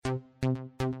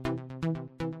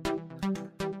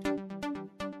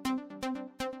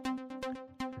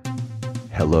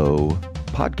Hello,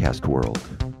 podcast world.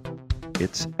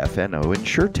 It's FNO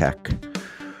InsurTech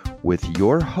with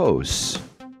your hosts,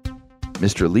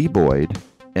 Mr. Lee Boyd,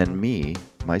 and me,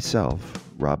 myself,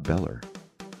 Rob Beller.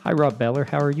 Hi, Rob Beller.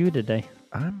 How are you today?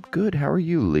 I'm good. How are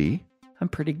you, Lee? I'm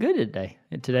pretty good today.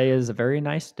 And today is a very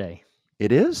nice day.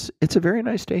 It is. It's a very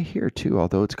nice day here, too,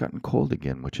 although it's gotten cold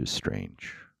again, which is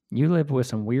strange. You live with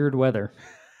some weird weather.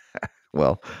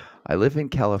 Well, I live in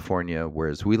California,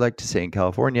 whereas we like to say in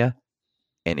California,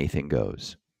 anything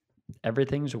goes.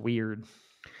 Everything's weird.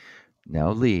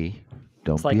 Now, Lee,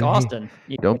 It's like Austin.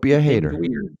 Don't be a hater.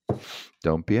 Weird.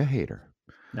 Don't be a hater.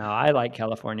 No, I like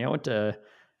California. I went to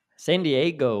San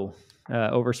Diego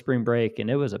over spring break,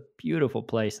 and it was a beautiful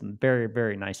place and very,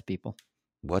 very nice people.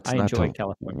 I enjoyed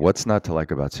California. What's not to like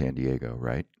about San Diego,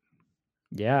 right?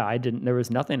 Yeah, there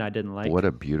was nothing I didn't like. What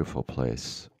a beautiful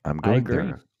place. I'm going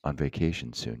there on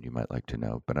vacation soon, you might like to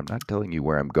know, but I'm not telling you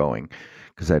where I'm going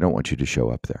because I don't want you to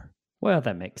show up there. Well,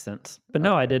 that makes sense. But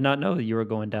no, I did not know that you were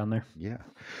going down there. Yeah.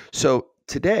 So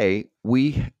today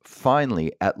we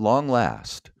finally, at long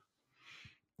last,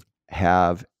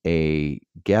 have a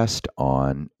guest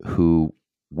on who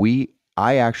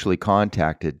I actually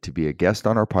contacted to be a guest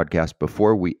on our podcast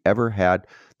before we ever had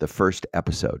the first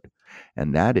episode.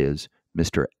 And that is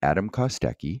Mr. Adam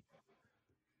Kostecki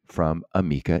from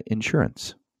Amica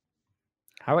Insurance.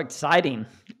 How exciting.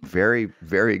 Very,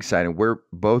 very exciting. We're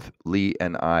both, Lee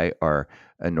and I, are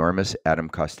enormous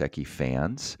Adam Kostecki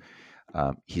fans.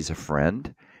 He's a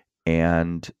friend,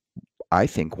 and I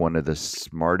think one of the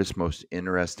smartest, most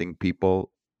interesting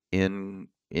people in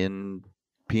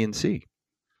P&C.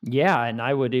 Yeah, and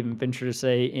I would even venture to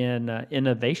say in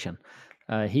innovation.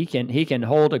 He can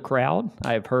hold a crowd.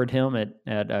 I've heard him at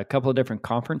a couple of different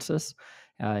conferences.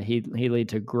 He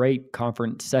leads a great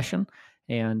conference session,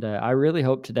 and I really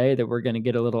hope today that we're going to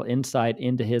get a little insight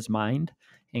into his mind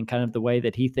and kind of the way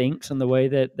that he thinks and the way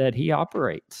that he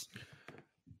operates.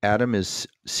 Adam is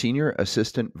Senior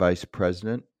Assistant Vice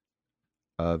President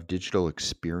of Digital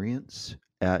Experience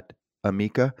at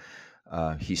Amica.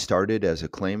 He started as a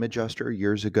claim adjuster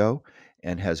years ago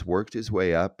and has worked his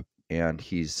way up, and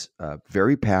he's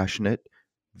very passionate,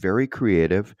 very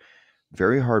creative,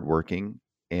 very hardworking,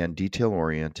 and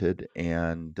detail-oriented,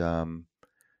 and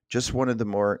just one of the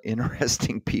more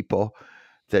interesting people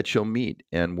that you'll meet.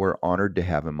 And we're honored to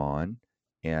have him on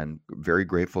and very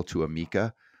grateful to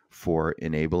Amica for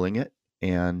enabling it.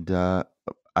 And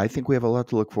I think we have a lot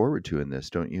to look forward to in this,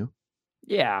 don't you?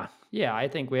 Yeah, I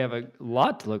think we have a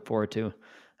lot to look forward to.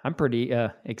 I'm pretty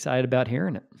excited about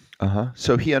hearing it.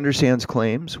 So he understands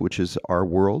claims, which is our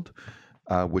world,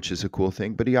 which is a cool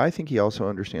thing. But I think he also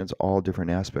understands all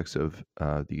different aspects of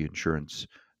the insurance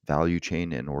value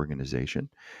chain and organization.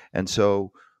 And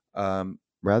so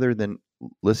rather than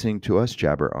listening to us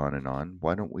jabber on and on,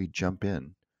 why don't we jump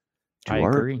in to I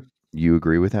agree. You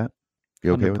agree with that?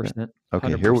 You okay 100%, with that?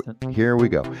 Okay, 100%. Here we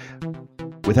go.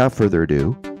 Without further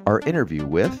ado, our interview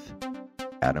with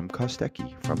Adam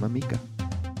Kostecki from Amica.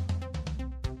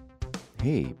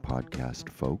 Hey, podcast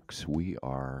folks. We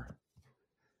are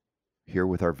here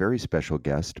with our very special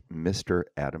guest, Mr.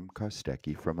 Adam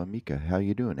Kostecki from Amica. How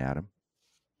you doing, Adam?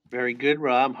 Very good,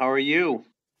 Rob. How are you?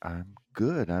 I'm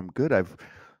good. I've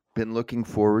been looking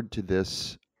forward to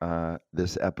this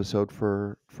this episode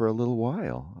for a little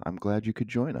while. I'm glad you could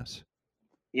join us.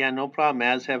 Yeah, no problem.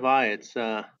 As have I. It's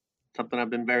something I've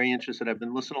been very interested. I've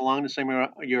been listening along to some of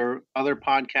your other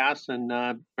podcasts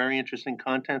and very interesting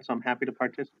content. So I'm happy to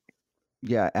participate.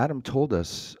 Yeah, Adam told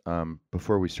us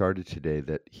before we started today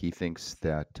that he thinks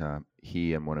that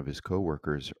he and one of his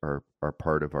coworkers are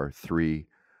part of our 3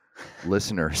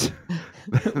 listeners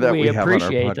that we have on our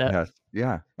podcast. That.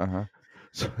 Yeah.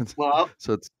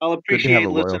 I'll appreciate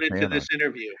listening to this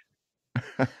interview.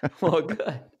 Well,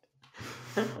 good.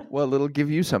 Well, it'll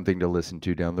give you something to listen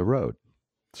to down the road.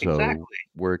 So exactly.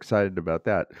 We're excited about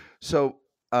that. So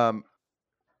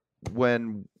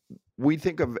when we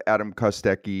think of Adam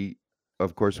Kostecki,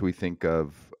 of course, we think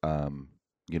of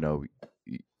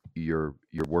your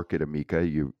work at Amica.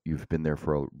 You've been there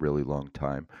for a really long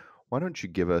time. Why don't you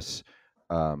give us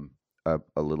a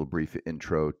little brief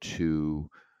intro to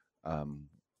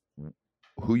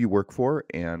who you work for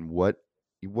and what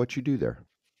you do there?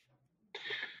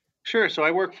 Sure. So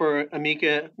I work for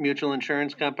Amica Mutual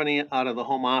Insurance Company out of the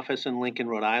home office in Lincoln,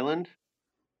 Rhode Island.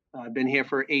 I've been here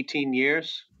for 18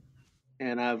 years,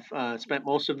 and I've spent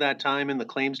most of that time in the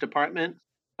claims department.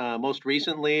 Most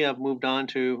recently, I've moved on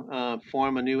to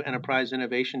form a new enterprise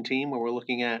innovation team where we're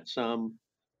looking at some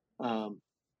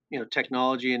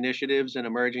technology initiatives and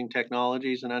emerging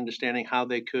technologies and understanding how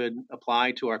they could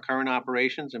apply to our current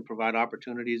operations and provide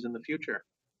opportunities in the future.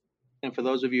 And for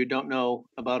those of you who don't know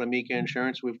about Amica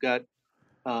Insurance, we've got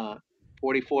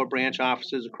 44 branch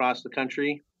offices across the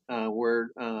country. We're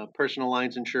personal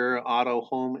lines insurer, auto,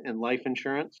 home, and life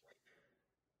insurance.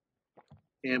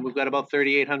 And we've got about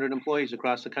 3,800 employees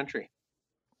across the country.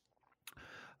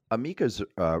 Amica's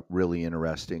really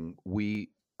interesting. We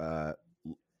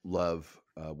love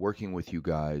working with you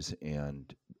guys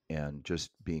and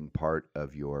just being part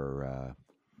of your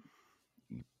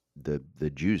the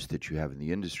juice that you have in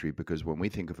the industry, because when we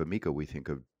think of Amica, we think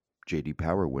of JD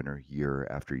Power winner year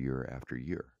after year after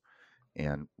year.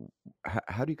 And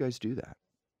how do you guys do that?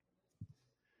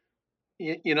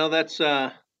 You know, that's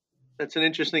an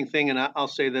interesting thing, and I'll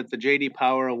say that the JD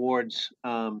Power Awards,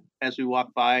 as we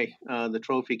walk by the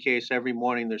trophy case every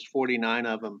morning, there's 49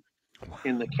 of them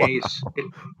in the case.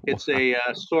 It's a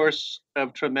source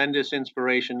of tremendous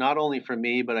inspiration, not only for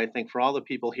me, but I think for all the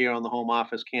people here on the home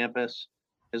office campus,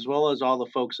 as well as all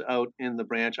the folks out in the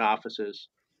branch offices.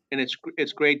 And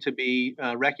it's great to be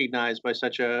recognized by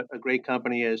such a great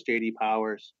company as JD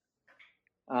Powers.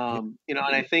 You know,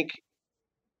 and I think,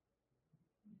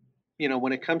 you know,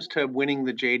 when it comes to winning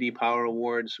the JD Power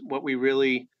Awards, what we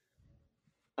really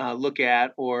look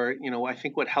at, or, you know, I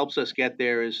think what helps us get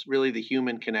there is really the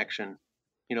human connection.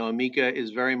 You know, Amica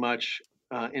is very much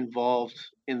involved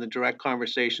in the direct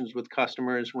conversations with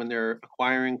customers when they're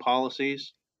acquiring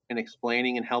policies and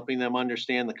explaining and helping them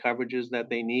understand the coverages that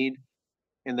they need.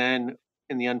 And then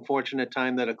in the unfortunate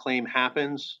time that a claim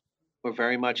happens, we're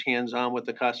very much hands on with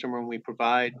the customer, and we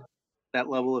provide that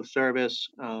level of service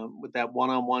with that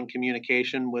one-on-one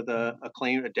communication with a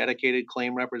dedicated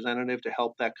claim representative to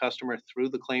help that customer through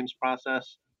the claims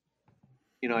process.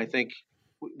 You know, I think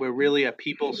we're really a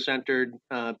people-centered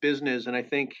business, and I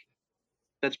think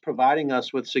that's providing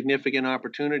us with significant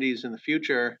opportunities in the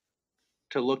future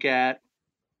to look at,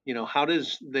 you know, how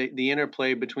does the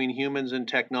interplay between humans and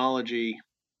technology,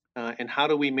 and how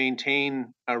do we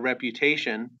maintain our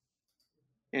reputation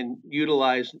and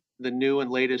utilize the new and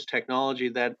latest technology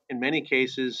that in many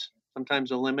cases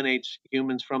sometimes eliminates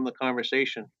humans from the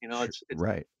conversation. You know, it's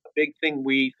Right. a big thing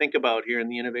we think about here in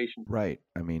the innovation. Right.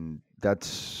 I mean,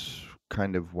 that's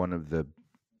kind of one of the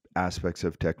aspects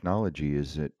of technology,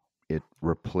 is it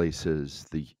replaces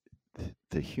the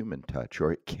human touch,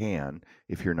 or it can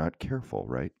if you're not careful,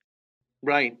 right?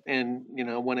 Right. And, you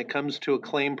know, when it comes to a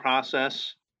claim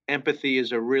process, empathy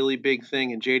is a really big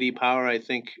thing. And JD Power, I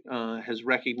think, has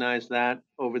recognized that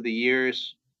over the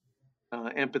years.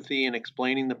 Empathy and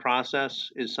explaining the process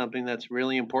is something that's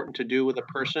really important to do with a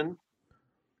person,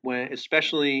 when,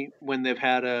 especially when they've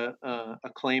had a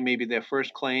claim, maybe their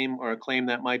first claim or a claim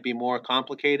that might be more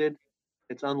complicated.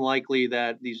 It's unlikely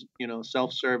that these, you know,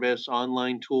 self-service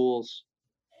online tools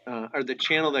are the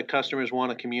channel that customers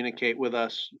want to communicate with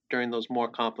us during those more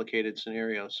complicated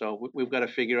scenarios. So we've got to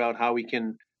figure out how we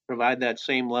can provide that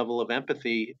same level of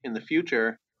empathy in the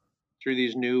future through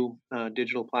these new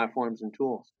digital platforms and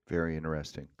tools. Very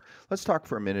interesting. Let's talk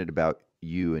for a minute about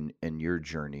you and your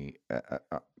journey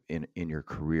in your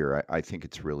career. I think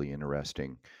it's really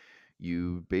interesting.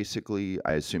 You basically,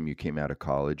 I assume you came out of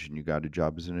college and you got a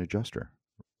job as an adjuster.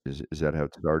 Is that how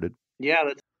it started?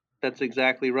 Yeah, that's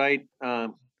exactly right.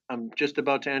 I'm just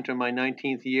about to enter my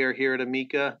 19th year here at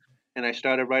Amica, and I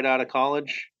started right out of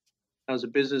college. I was a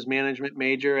business management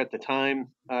major at the time.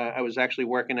 I was actually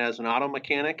working as an auto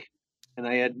mechanic, and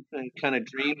I had kind of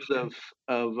dreams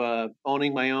of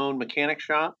owning my own mechanic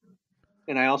shop.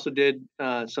 And I also did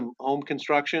some home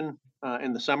construction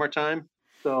in the summertime.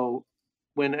 So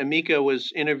when Amica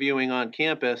was interviewing on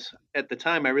campus at the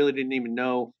time, I really didn't even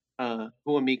know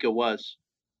who Amica was.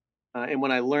 And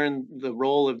when I learned the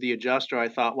role of the adjuster, I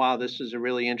thought, wow, this is a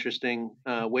really interesting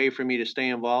way for me to stay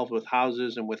involved with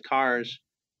houses and with cars,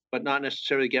 but not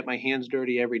necessarily get my hands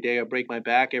dirty every day or break my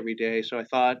back every day. So I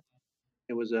thought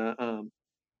it was an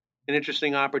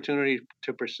interesting opportunity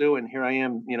to pursue. And here I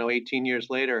am, you know, 18 years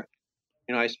later.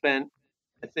 You know, I spent,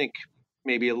 I think,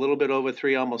 maybe a little bit over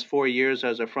 3, almost 4 years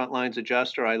as a front lines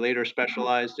adjuster. I later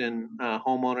specialized in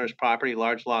homeowners property,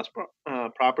 large loss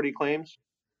property claims.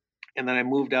 And then I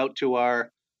moved out to our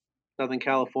Southern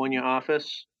California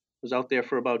office. Was out there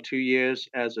for about 2 years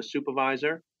as a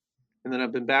supervisor, and then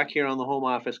I've been back here on the home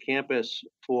office campus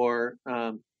for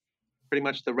pretty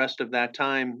much the rest of that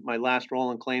time. My last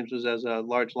role in claims was as a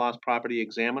large loss property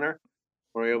examiner,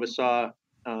 where I oversaw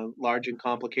large and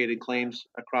complicated claims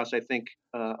across, I think,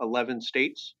 11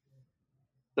 states.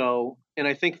 So, and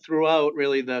I think throughout,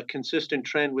 really, the consistent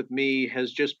trend with me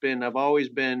has just been I've always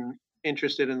been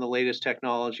interested in the latest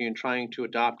technology and trying to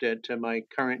adopt it to my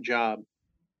current job.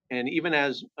 And even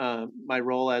as my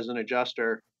role as an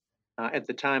adjuster at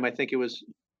the time, I think it was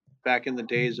back in the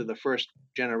days of the first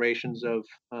generations of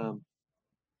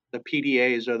the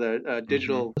PDAs or the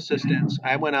digital assistants.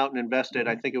 I went out and invested,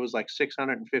 I think it was like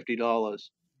 $650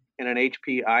 in an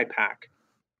HP iPack.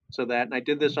 And I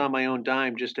did this on my own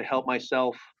dime just to help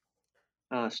myself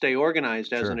stay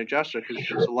organized as an adjuster, because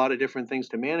there's a lot of different things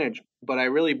to manage. But I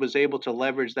really was able to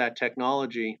leverage that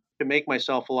technology to make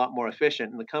myself a lot more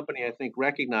efficient. And the company, I think,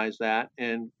 recognized that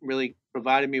and really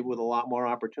provided me with a lot more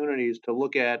opportunities to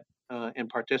look at and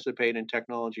participate in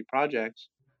technology projects.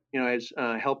 As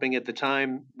helping at the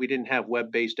time, we didn't have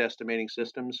web-based estimating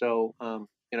systems. So,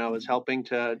 I was helping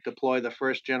to deploy the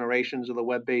first generations of the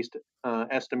web-based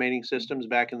estimating systems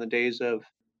back in the days of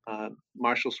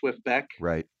Marshall Swift Beck.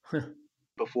 Right.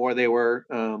 Before they were,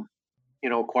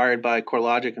 acquired by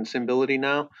CoreLogic and Symbility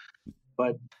now.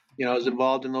 But, I was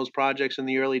involved in those projects in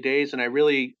the early days. And I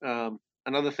really,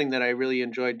 another thing that I really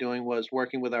enjoyed doing was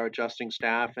working with our adjusting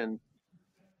staff and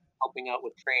helping out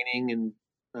with training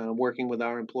and working with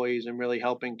our employees and really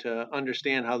helping to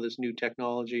understand how this new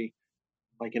technology,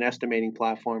 like an estimating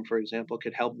platform, for example,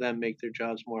 could help them make their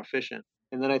jobs more efficient.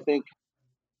 And then I think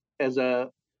as a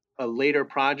later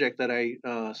project that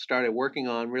I started working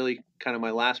on, really kind of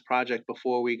my last project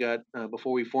before we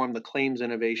formed the claims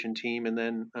innovation team, and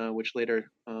then which later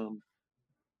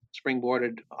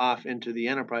springboarded off into the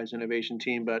enterprise innovation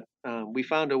team. But we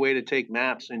found a way to take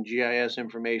maps and GIS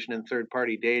information and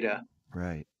third-party data.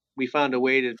 Right. We found a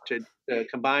way to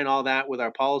combine all that with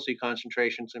our policy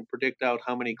concentrations and predict out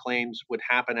how many claims would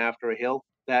happen after a hill.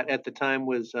 That at the time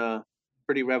was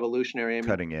pretty revolutionary. I mean,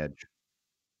 Cutting edge.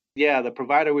 Yeah, the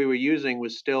provider we were using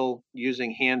was still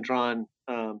using hand-drawn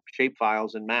shape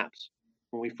files and maps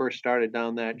when we first started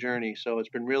down that journey. So it's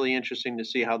been really interesting to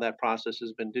see how that process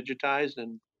has been digitized.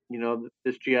 And,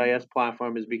 this GIS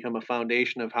platform has become a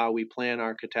foundation of how we plan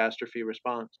our catastrophe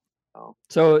response.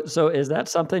 So is that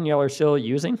something y'all are still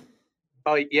using?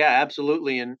 Oh, yeah,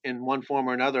 absolutely. In one form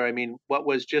or another. I mean, what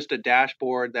was just a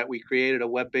dashboard that we created, a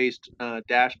web-based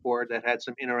dashboard that had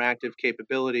some interactive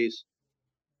capabilities,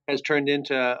 has turned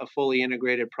into a fully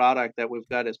integrated product that we've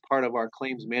got as part of our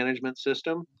claims management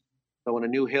system. So when a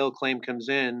new hail claim comes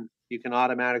in, you can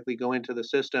automatically go into the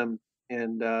system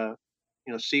and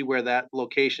see where that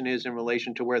location is in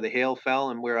relation to where the hail fell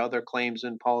and where other claims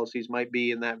and policies might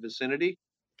be in that vicinity,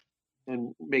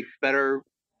 and make better,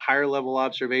 higher level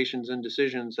observations and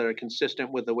decisions that are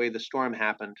consistent with the way the storm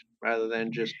happened, rather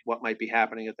than just what might be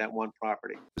happening at that one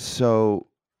property. So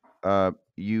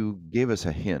you gave us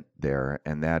a hint there,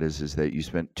 and that is that you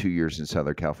spent 2 years in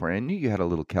Southern California. I knew you had a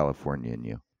little California in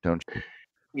you, don't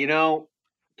you?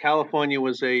 California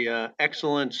was a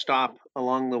excellent stop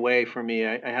along the way for me.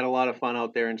 I had a lot of fun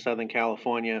out there in Southern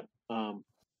California.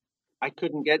 I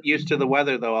couldn't get used to the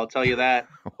weather, though, I'll tell you that.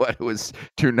 What, it was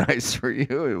too nice for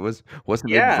you? Wasn't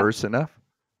Yeah. adverse enough?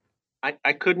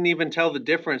 I couldn't even tell the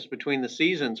difference between the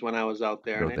seasons when I was out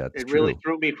there. No, And that's it really true.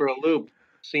 threw me for a loop,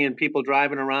 seeing people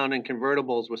driving around in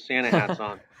convertibles with Santa hats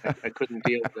on. I couldn't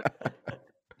deal with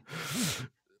it.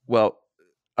 Well,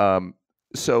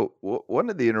 so one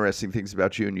of the interesting things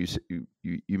about you, and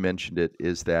you mentioned it,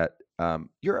 is that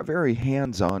you're a very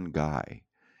hands-on guy,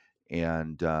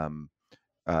 and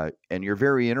you're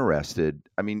very interested.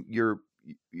 I mean,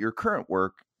 your current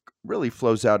work really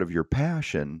flows out of your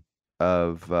passion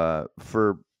of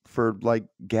for like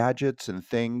gadgets and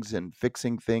things and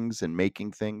fixing things and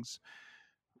making things.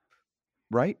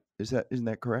 Right? Isn't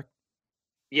that correct?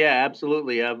 Yeah,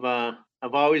 absolutely.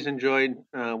 I've always enjoyed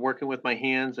working with my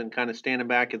hands and kind of standing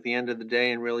back at the end of the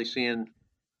day and really seeing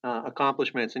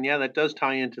accomplishments. And yeah, that does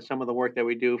tie into some of the work that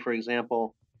we do. For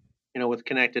example, with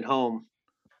Connected Home,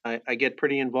 I get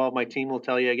pretty involved. My team will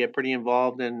tell you I get pretty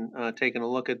involved in taking a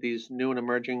look at these new and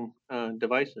emerging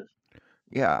devices.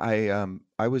 Yeah,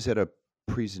 I was at a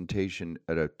presentation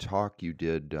at a talk you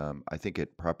did, I think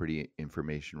at Property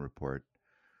Information Report,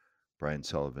 Brian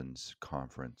Sullivan's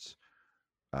conference,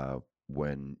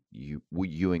 when you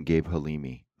and Gabe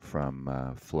Halimi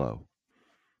from Flow.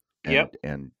 Yep.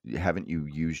 And haven't you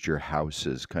used your house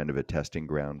as kind of a testing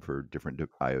ground for different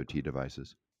IoT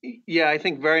devices? Yeah, I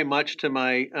think very much to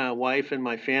my wife and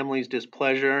my family's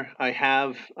displeasure, I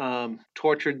have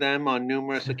tortured them on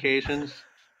numerous occasions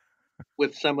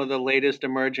with some of the latest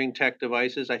emerging tech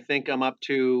devices. I think I'm up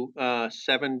to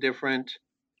 7 different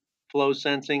flow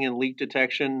sensing and leak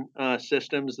detection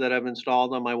systems that I've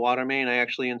installed on my water main. I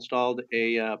actually installed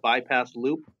a bypass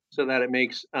loop so that it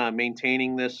makes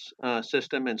maintaining this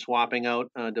system and swapping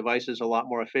out devices a lot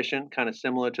more efficient, kind of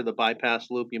similar to the bypass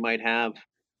loop you might have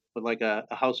with like a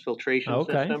house filtration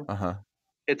Okay. system. Uh-huh.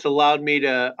 It's allowed me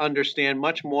to understand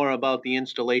much more about the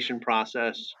installation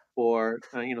process for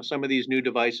some of these new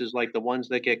devices, like the ones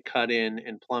that get cut in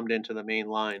and plumbed into the main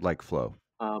line. Like flow.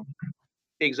 Um,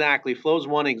 exactly, Flow's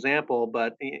one example,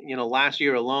 but last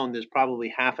year alone, there's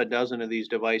probably half a dozen of these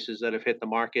devices that have hit the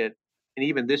market, and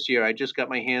even this year, I just got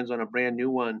my hands on a brand new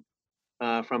one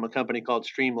from a company called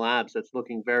Stream Labs that's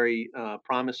looking very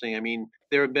promising. I mean,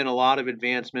 there have been a lot of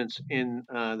advancements in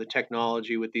the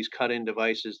technology with these cut-in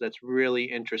devices that's really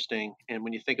interesting. And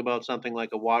when you think about something like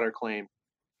a water claim,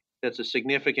 that's a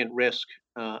significant risk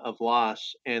of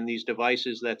loss, and these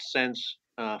devices that sense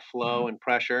flow and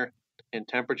pressure and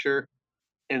temperature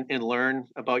and learn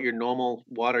about your normal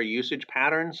water usage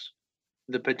patterns,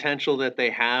 the potential that they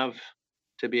have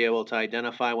to be able to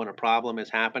identify when a problem is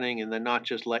happening and then not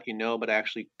just let you know, but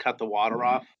actually cut the water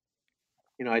off,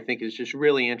 I think is just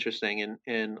really interesting.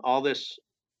 And all this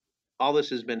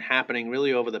has been happening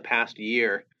really over the past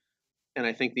year. And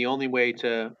I think the only way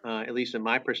to, at least in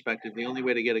my perspective, the only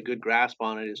way to get a good grasp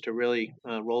on it is to really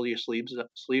roll your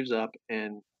sleeves up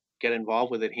and get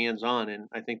involved with it hands on. And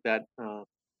I think that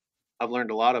I've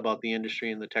learned a lot about the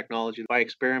industry and the technology by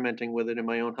experimenting with it in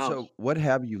my own house. So, what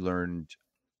have you learned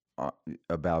uh,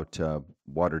 about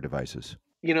water devices?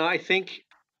 I think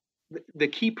the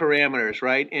key parameters,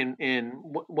 right? And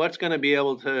what's going to be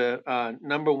able to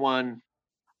number one,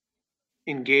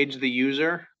 engage the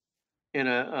user in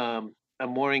a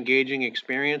more engaging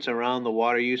experience around the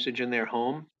water usage in their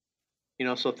home.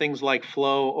 So things like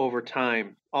flow over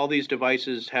time. All these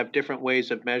devices have different ways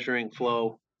of measuring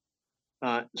flow.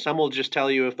 Some will just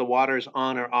tell you if the water's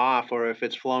on or off, or if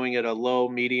it's flowing at a low,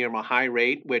 medium, or high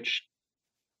rate, which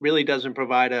really doesn't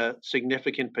provide a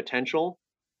significant potential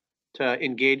to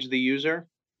engage the user.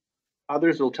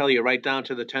 Others will tell you right down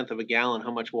to the tenth of a gallon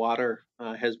how much water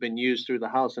has been used through the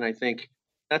house. And I think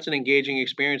that's an engaging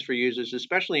experience for users,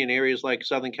 especially in areas like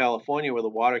Southern California where the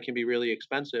water can be really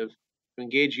expensive. To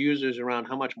engage users around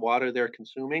how much water they're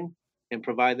consuming and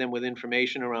provide them with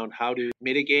information around how to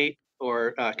mitigate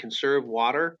or conserve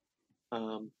water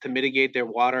to mitigate their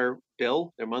water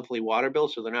bill, their monthly water bill,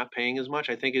 so they're not paying as much,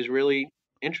 I think is really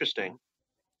interesting.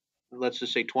 Let's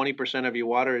just say 20% of your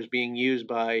water is being used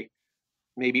by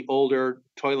maybe older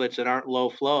toilets that aren't low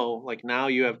flow. Like now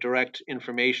you have direct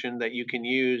information that you can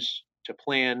use to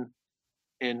plan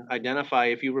and identify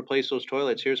if you replace those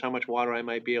toilets, here's how much water I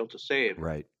might be able to save.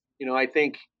 Right. I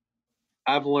think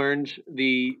I've learned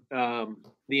the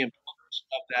importance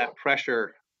of that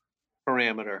pressure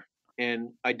parameter and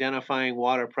identifying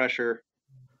water pressure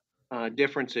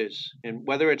differences, and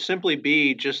whether it simply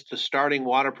be just the starting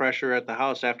water pressure at the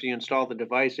house after you install the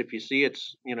device. If you see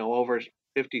it's over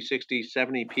 50, 60,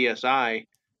 70 psi,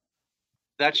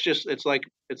 that's just it's like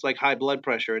high blood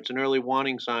pressure. It's an early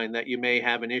warning sign that you may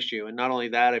have an issue. And not only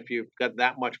that, if you've got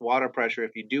that much water pressure,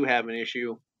 if you do have an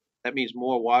issue, that means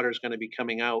more water is going to be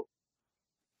coming out.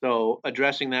 So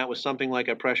addressing that with something like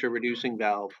a pressure reducing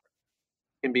valve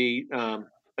can be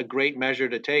a great measure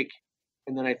to take.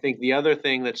 And then I think the other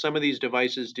thing that some of these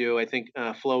devices do, I think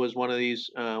Flow is one of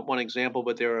these, one example,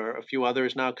 but there are a few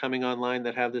others now coming online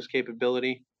that have this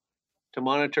capability to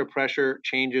monitor pressure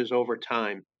changes over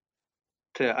time,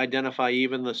 to identify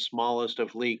even the smallest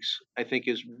of leaks, I think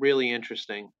is really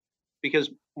interesting. Because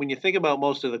when you think about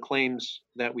most of the claims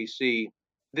that we see,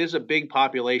 there's a big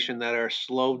population that are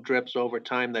slow drips over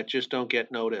time that just don't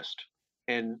get noticed.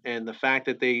 And the fact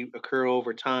that they occur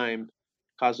over time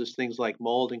causes things like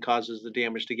mold and causes the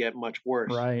damage to get much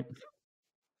worse. Right.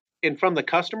 And from the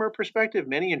customer perspective,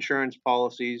 many insurance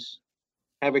policies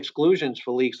have exclusions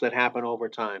for leaks that happen over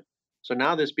time. So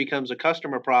now this becomes a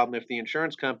customer problem if the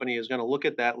insurance company is going to look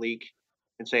at that leak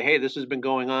and say, "Hey, this has been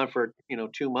going on for,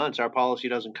 2 months. Our policy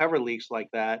doesn't cover leaks like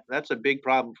that." That's a big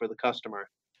problem for the customer.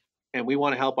 And we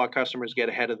want to help our customers get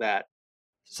ahead of that.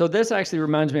 So this actually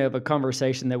reminds me of a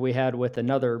conversation that we had with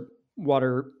another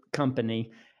water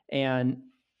company, and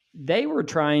they were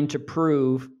trying to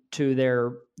prove to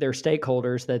their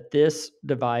stakeholders that this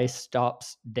device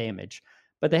stops damage.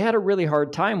 But they had a really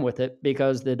hard time with it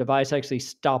because the device actually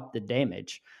stopped the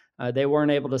damage. They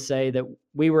weren't able to say that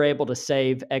we were able to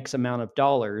save X amount of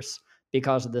dollars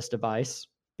because of this device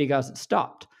because it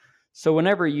stopped. So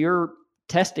whenever you're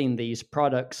testing these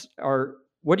products, are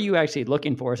what are you actually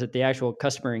looking for? Is it the actual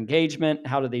customer engagement?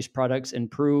 How do these products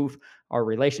improve our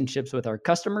relationships with our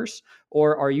customers?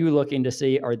 Or are you looking to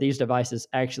see, are these devices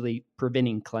actually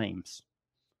preventing claims?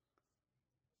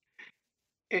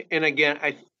 And again,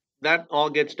 that all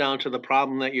gets down to the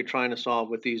problem that you're trying to solve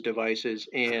with these devices.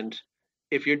 And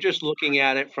if you're just looking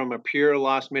at it from a pure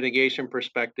loss mitigation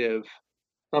perspective,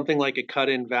 something like a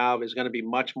cut-in valve is going to be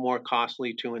much more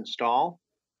costly to install,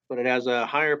 but it has a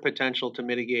higher potential to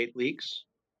mitigate leaks.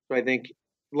 So I think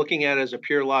looking at it as a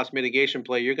pure loss mitigation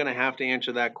play, you're going to have to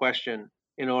answer that question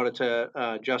in order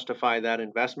to justify that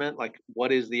investment. Like,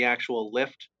 what is the actual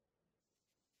lift?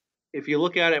 If you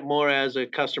look at it more as a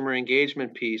customer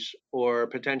engagement piece or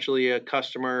potentially a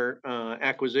customer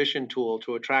acquisition tool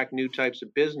to attract new types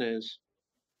of business,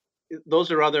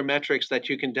 those are other metrics that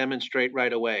you can demonstrate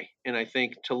right away. And I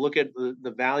think to look at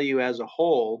the value as a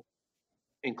whole,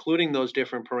 including those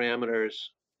different parameters,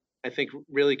 I think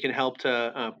really can help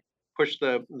to push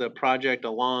the project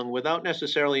along without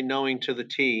necessarily knowing to the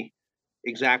T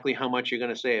exactly how much you're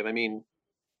going to save. I mean,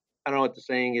 I don't know what the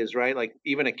saying is, right? Like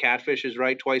even a catfish is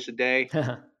right twice a day.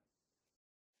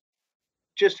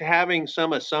 Just having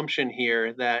some assumption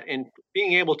here that and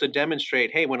being able to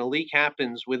demonstrate, hey, when a leak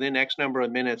happens within X number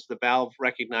of minutes, the valve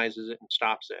recognizes it and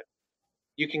stops it.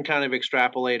 You can kind of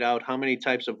extrapolate out how many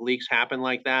types of leaks happen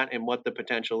like that and what the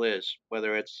potential is,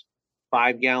 whether it's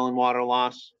 5 gallon water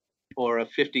loss or a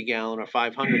 50 gallon or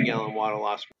 500 gallon water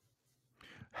loss.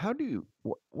 How do you,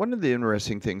 one of the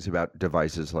interesting things about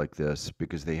devices like this,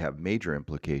 because they have major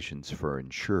implications for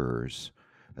insurers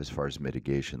as far as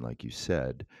mitigation, like you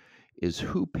said, is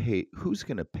who's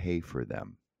going to pay for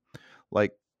them?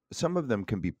 Like some of them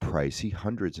can be pricey,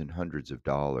 hundreds and hundreds of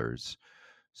dollars.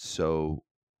 So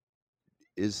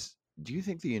do you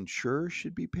think the insurer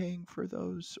should be paying for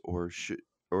those, or should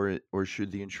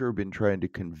the insurer been trying to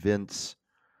convince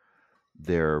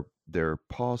their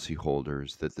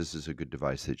policyholders that this is a good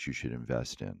device that you should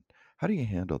invest in? How do you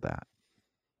handle that?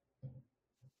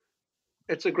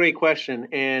 It's a great question.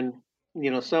 And,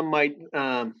 some might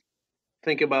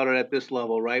think about it at this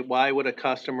level, right? Why would a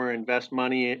customer invest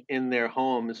money in their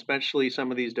home, especially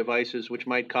some of these devices, which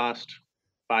might cost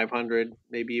 500,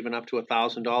 maybe even up to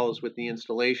 $1,000 with the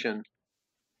installation?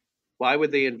 Why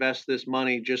would they invest this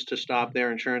money just to stop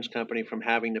their insurance company from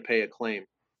having to pay a claim?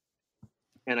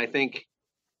 And I think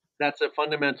that's a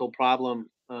fundamental problem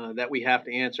that we have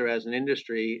to answer as an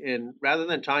industry. And rather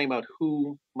than talking about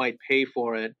who might pay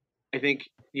for it, I think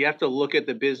you have to look at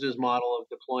the business model of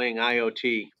deploying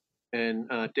IoT and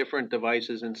different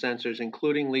devices and sensors,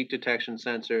 including leak detection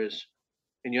sensors.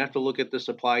 And you have to look at the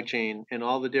supply chain and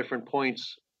all the different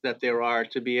points that there are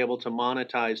to be able to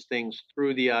monetize things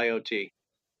through the IoT.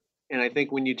 And I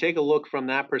think when you take a look from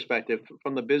that perspective,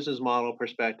 from the business model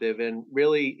perspective, and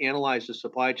really analyze the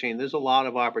supply chain, there's a lot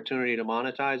of opportunity to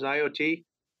monetize IoT.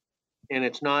 And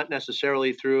it's not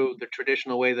necessarily through the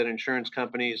traditional way that insurance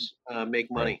companies make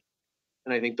Right. money.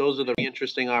 And I think those are the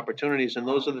interesting opportunities. And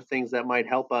those are the things that might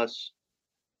help us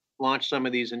launch some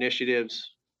of these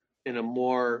initiatives in a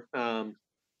more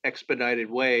expedited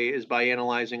way, is by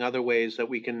analyzing other ways that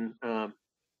we can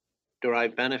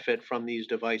derive benefit from these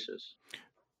devices.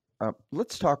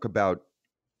 Let's talk about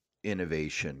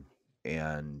innovation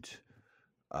and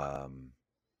um,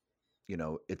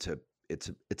 it's a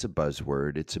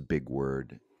buzzword. It's a big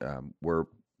word. We're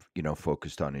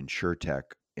focused on insurtech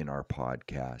in our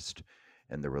podcast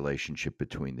and the relationship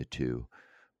between the two.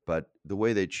 But the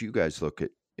way that you guys look at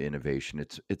innovation,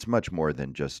 it's much more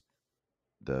than just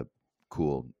the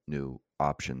cool new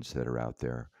options that are out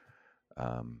there,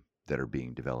 that are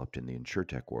being developed in the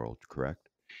insurtech world. Correct?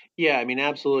 Yeah, I mean,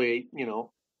 absolutely.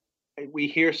 We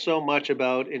hear so much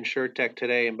about insurtech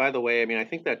today. And by the way, I mean, I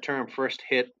think that term first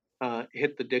hit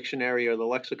the dictionary or the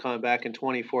lexicon back in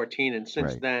 2014, and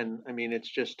since Right. then, I mean,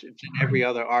 it's in every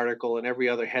other article and every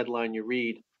other headline you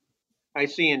read. I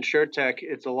see insurtech,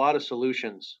 it's a lot of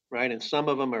solutions, right? And some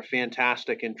of them are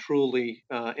fantastic and truly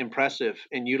impressive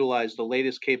and utilize the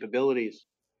latest capabilities.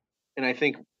 And I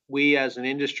think we as an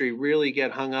industry really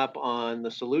get hung up on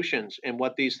the solutions and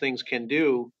what these things can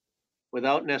do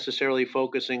without necessarily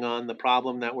focusing on the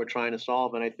problem that we're trying to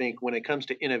solve. And I think when it comes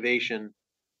to innovation,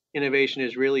 innovation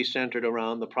is really centered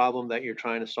around the problem that you're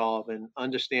trying to solve and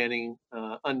understanding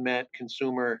unmet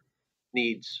consumer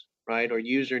needs, right? Or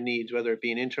user needs, whether it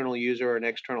be an internal user or an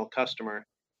external customer.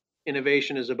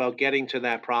 Innovation is about getting to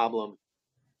that problem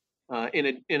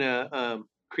in a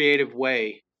creative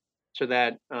way so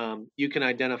that you can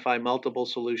identify multiple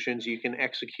solutions. You can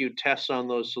execute tests on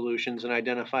those solutions and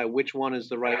identify which one is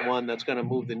the right one that's going to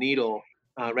move the needle,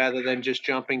 rather than just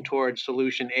jumping towards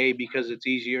solution A because it's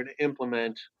easier to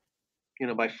implement.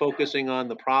 By focusing on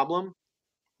the problem,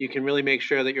 you can really make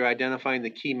sure that you're identifying the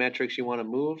key metrics you want to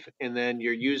move, and then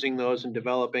you're using those and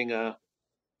developing a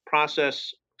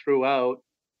process throughout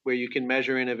where you can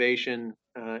measure innovation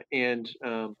and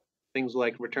things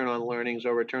like return on learnings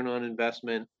or return on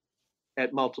investment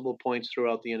at multiple points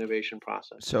throughout the innovation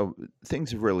process. So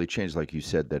things have really changed, like you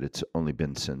said, that it's only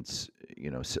been since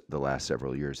the last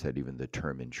several years that even the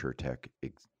term insurtech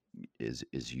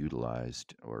is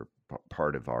utilized or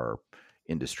part of our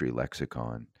industry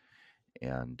lexicon.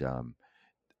 And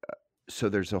so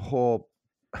there's a whole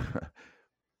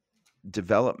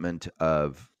development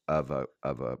of a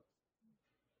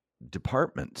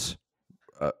departments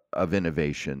of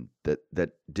innovation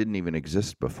that didn't even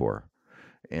exist before,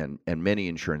 and many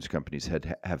insurance companies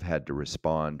have had to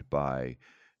respond by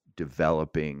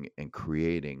developing and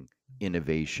creating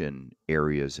innovation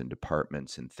areas and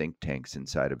departments and think tanks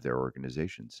inside of their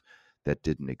organizations that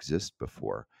didn't exist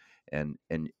before. And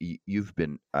you've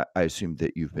been, I assume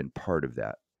that you've been part of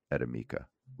that at Amica,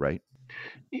 right?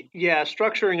 Yeah,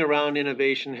 structuring around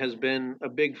innovation has been a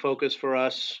big focus for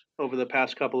us over the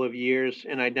past couple of years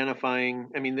in identifying.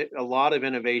 I mean, a lot of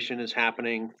innovation is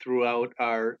happening throughout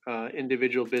our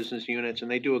individual business units,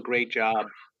 and they do a great job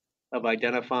of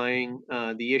identifying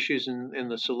the issues and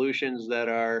the solutions that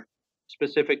are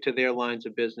specific to their lines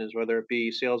of business, whether it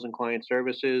be sales and client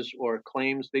services or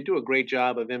claims. They do a great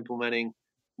job of implementing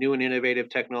new and innovative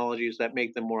technologies that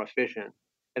make them more efficient.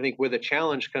 I think where the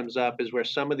challenge comes up is where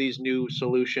some of these new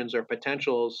solutions or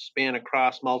potentials span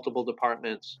across multiple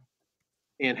departments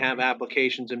and have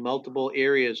applications in multiple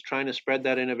areas. Trying to spread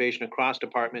that innovation across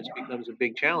departments becomes a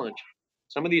big challenge.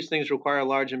 Some of these things require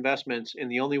large investments, and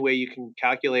the only way you can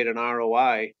calculate an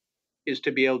ROI is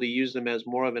to be able to use them as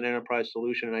more of an enterprise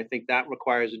solution. And I think that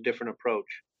requires a different approach.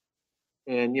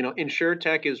 And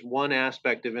InsurTech is one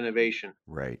aspect of innovation.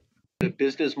 Right. The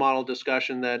business model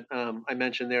discussion that I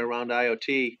mentioned there around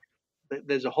IoT,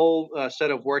 there's a whole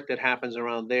set of work that happens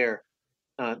around there.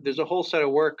 There's a whole set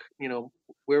of work.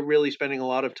 We're really spending a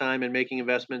lot of time and making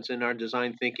investments in our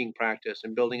design thinking practice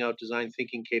and building out design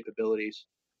thinking capabilities,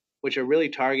 which are really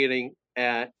targeting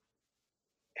at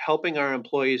helping our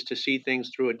employees to see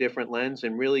things through a different lens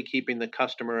and really keeping the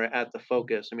customer at the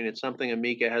focus. I mean, it's something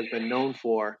Amica has been known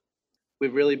for.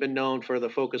 We've really been known for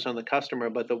the focus on the customer,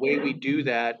 but the way we do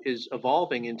that is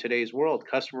evolving in today's world.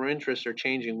 Customer interests are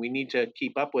changing. We need to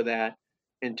keep up with that.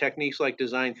 And techniques like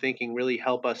design thinking really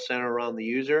help us center around the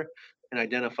user and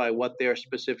identify what their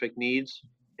specific needs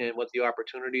and what the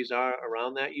opportunities are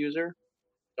around that user.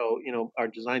 So, our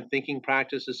design thinking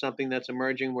practice is something that's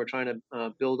emerging. We're trying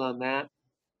to build on that.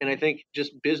 And I think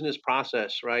just business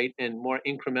process, right, and more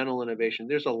incremental innovation,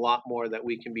 there's a lot more that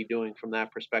we can be doing from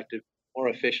that perspective, more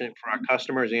efficient for our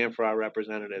customers and for our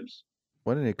representatives.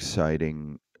 What an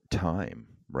exciting time,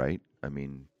 right? I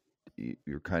mean,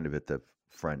 you're kind of at the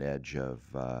front edge of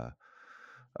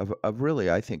really,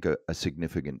 I think, a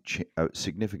significant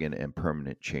and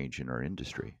permanent change in our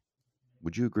industry.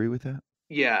 Would you agree with that?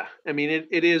 Yeah, I mean,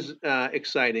 it is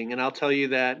exciting. And I'll tell you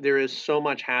that there is so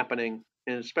much happening.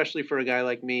 And especially for a guy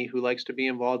like me who likes to be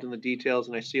involved in the details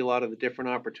and I see a lot of the different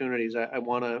opportunities, I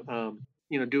want to,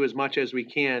 do as much as we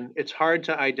can. It's hard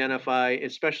to identify,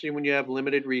 especially when you have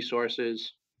limited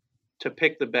resources, to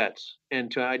pick the bets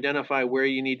and to identify where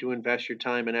you need to invest your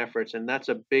time and efforts. And that's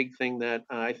a big thing that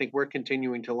I think we're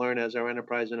continuing to learn as our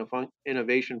enterprise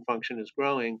innovation function is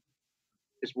growing,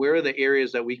 is where are the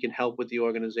areas that we can help with the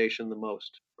organization the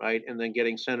most, right? And then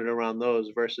getting centered around those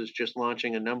versus just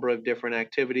launching a number of different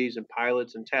activities and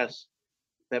pilots and tests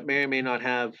that may or may not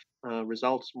have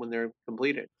results when they're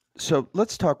completed. So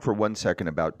let's talk for 1 second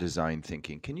about design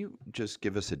thinking. Can you just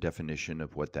give us a definition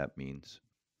of what that means?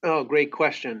 Oh, great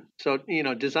question. So,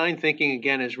 design thinking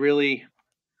again is really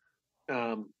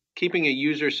keeping a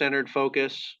user-centered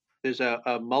focus. There's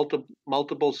a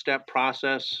multiple step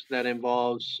process that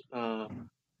involves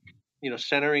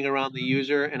centering around the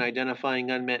user and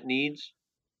identifying unmet needs,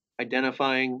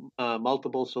 identifying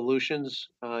multiple solutions.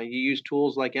 You use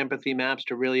tools like empathy maps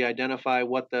to really identify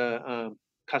what the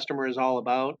customer is all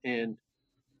about, and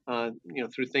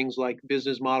through things like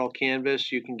business model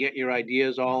canvas, you can get your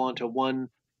ideas all onto one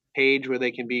page where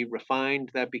they can be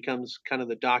refined. That becomes kind of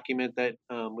the document that,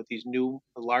 with these new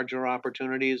larger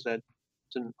opportunities, that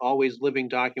it's an always living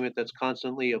document that's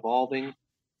constantly evolving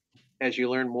as you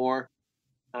learn more.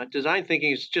 Design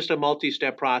thinking is just a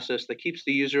multi-step process that keeps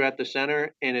the user at the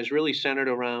center and is really centered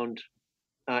around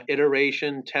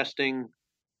iteration, testing,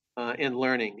 and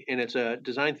learning. And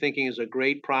design thinking is a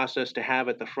great process to have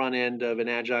at the front end of an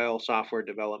agile software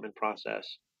development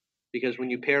process, because when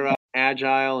you pair up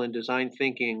agile and design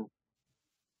thinking,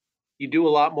 you do a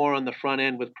lot more on the front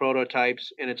end with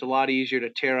prototypes, and it's a lot easier to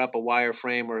tear up a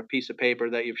wireframe or a piece of paper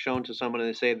that you've shown to someone and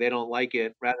they say they don't like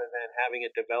it, rather than having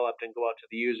it developed and go out to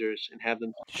the users and have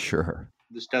them, Sure.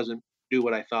 this doesn't do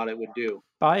what I thought it would do.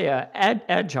 By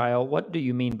agile, what do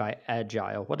you mean by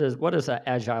agile? What is an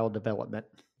agile development?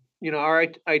 Our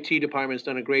IT department has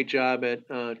done a great job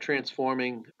at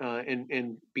transforming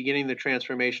and beginning the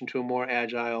transformation to a more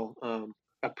agile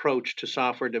approach to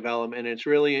software development. It's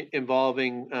really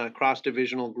involving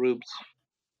cross-divisional groups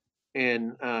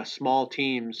and small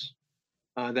teams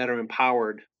that are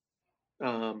empowered,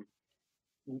 um,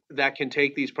 that can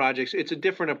take these projects. It's a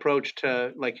different approach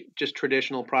to like just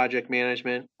traditional project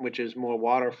management, which is more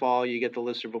waterfall. You get the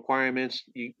list of requirements,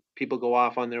 people go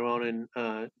off on their own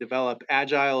and develop.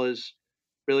 Agile is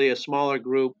really a smaller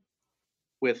group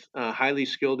with highly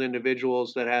skilled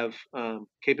individuals that have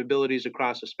capabilities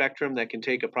across the spectrum that can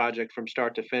take a project from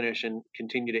start to finish and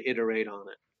continue to iterate on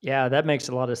it. Yeah, that makes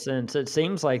a lot of sense. It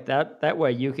seems like that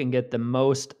way you can get the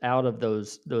most out of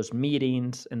those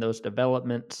meetings and those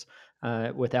developments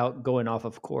without going off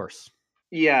of course.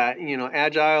 Yeah,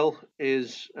 agile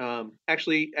is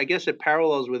actually, I guess it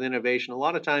parallels with innovation. A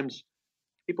lot of times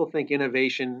people think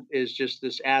innovation is just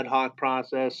this ad hoc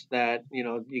process that,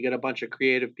 you get a bunch of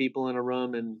creative people in a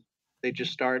room and they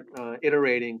just start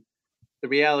iterating. The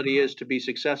reality is, to be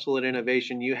successful at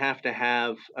innovation, you have to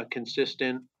have a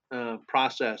consistent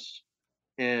process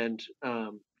and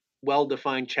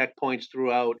well-defined checkpoints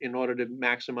throughout in order to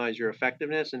maximize your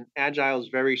effectiveness. And agile is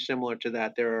very similar to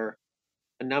that. There are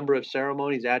a number of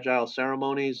ceremonies, agile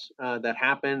ceremonies that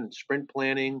happen, sprint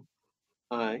planning,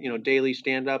 daily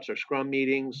stand-ups or scrum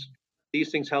meetings.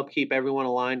 These things help keep everyone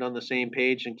aligned on the same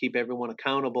page and keep everyone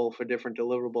accountable for different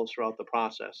deliverables throughout the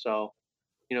process. So,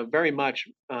 very much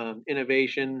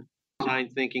innovation, design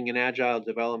thinking, and agile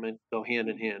development go hand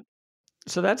in hand.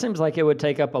 So that seems like it would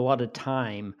take up a lot of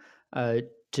time uh,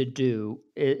 to do.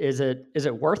 Is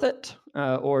it worth it,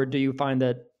 or do you find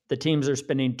that the teams are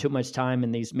spending too much time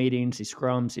in these meetings, these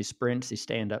scrums, these sprints, these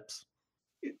stand-ups?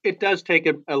 It does take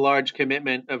a large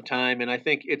commitment of time, and I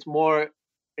think it's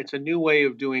a new way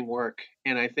of doing work.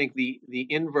 And I think the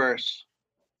inverse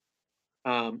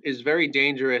is very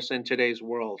dangerous in today's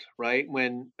world, right?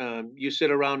 When you sit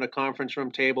around a conference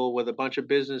room table with a bunch of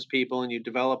business people and you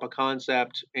develop a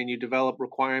concept and you develop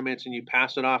requirements and you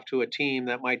pass it off to a team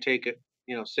that might take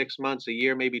 6 months, a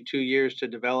year, maybe 2 years to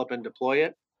develop and deploy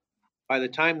it. By the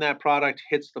time that product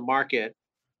hits the market,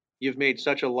 you've made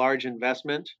such a large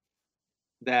investment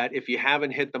that if you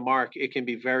haven't hit the mark, it can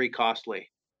be very costly.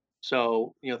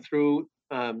 So, through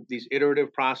these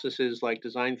iterative processes like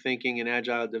design thinking and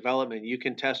agile development, you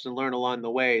can test and learn along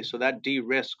the way. So that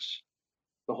de-risks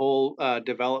the whole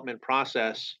development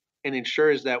process and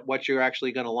ensures that what you're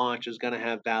actually going to launch is going to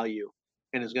have value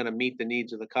and is going to meet the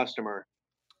needs of the customer.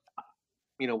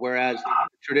 Whereas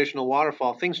traditional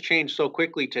waterfall, things change so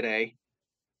quickly today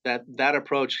that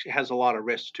approach has a lot of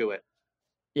risk to it.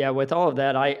 Yeah, with all of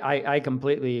that, I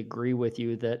completely agree with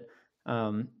you that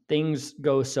things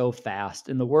go so fast.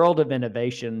 In the world of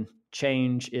innovation,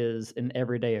 change is an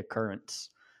everyday occurrence.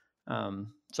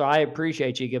 So I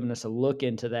appreciate you giving us a look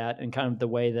into that and kind of the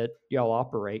way that y'all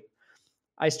operate.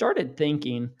 I started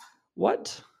thinking,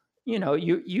 what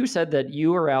you said that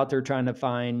you were out there trying to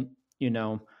find you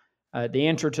know the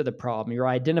answer to the problem. You're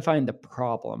identifying the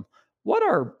problem. What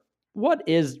are what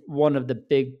is one of the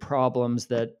big problems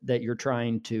that you're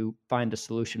trying to find a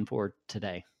solution for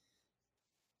today?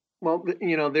 Well,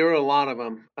 there are a lot of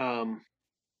them.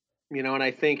 And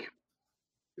I think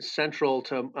central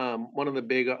to one of the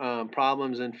big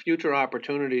problems and future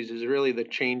opportunities is really the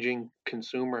changing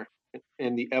consumer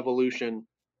and the evolution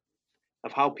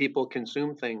of how people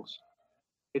consume things.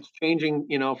 It's changing,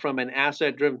 from an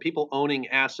asset driven people owning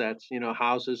assets,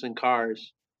 houses and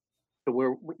cars, to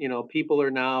where people are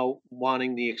now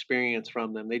wanting the experience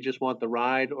from them. They just want the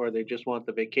ride, or they just want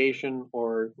the vacation,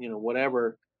 or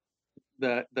whatever.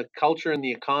 The culture and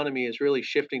the economy is really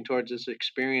shifting towards this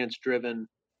experience driven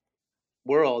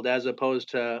world, as opposed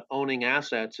to owning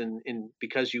assets, and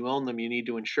because you own them you need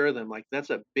to insure them. Like,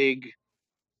 that's a big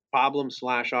problem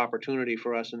slash opportunity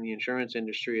for us in the insurance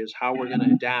industry, is how we're going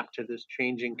to adapt to this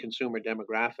changing consumer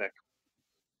demographic.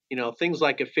 Things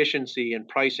like efficiency and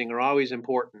pricing are always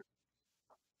important,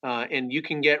 and you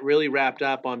can get really wrapped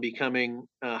up on becoming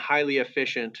highly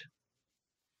efficient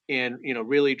and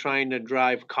really trying to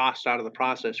drive costs out of the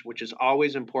process, which is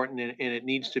always important, and it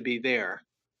needs to be there.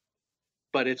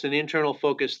 But it's an internal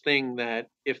focused thing that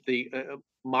if the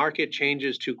market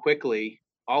changes too quickly,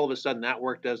 all of a sudden that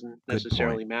work doesn't Good point.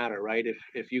 necessarily matter, right?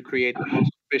 If you create the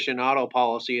most efficient auto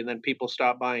policy and then people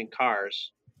stop buying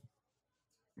cars,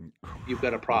 you've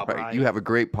got a problem. Right. You Right. have a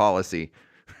great policy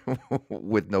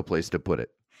with no place to put it.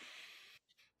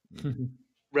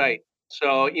 Right.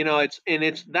 So,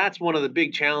 it's that's one of the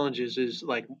big challenges, is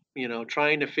like,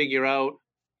 trying to figure out,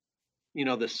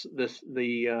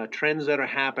 the trends that are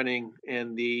happening,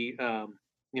 and the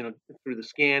through the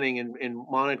scanning and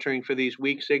monitoring for these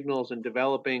weak signals, and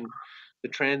developing the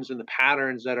trends and the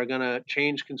patterns that are going to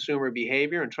change consumer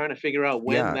behavior, and trying to figure out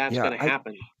when Yeah, that's yeah. going to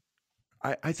happen.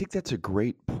 I think that's a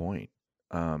great point,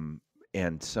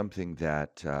 and something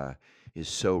that is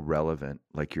so relevant,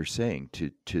 like you're saying,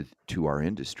 to our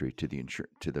industry, to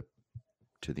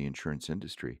the insurance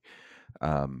industry.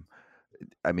 Um,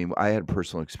 I mean, I had a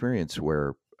personal experience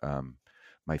where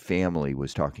my family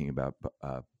was talking about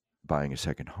buying a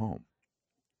second home,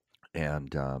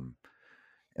 and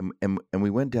we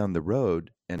went down the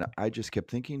road, and I just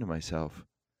kept thinking to myself,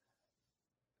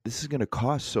 this is going to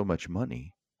cost so much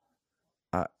money.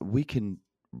 We can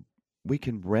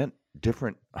rent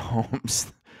different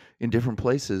homes in different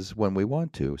places when we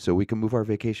want to, so we can move our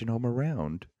vacation home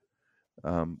around.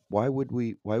 Why would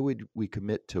we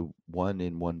commit to one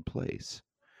in one place?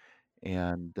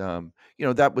 And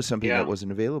that was something that Yeah.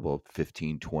 wasn't available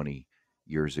 15, 20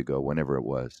 years ago, whenever it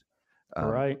was.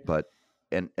 Right. But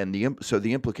so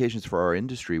the implications for our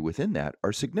industry within that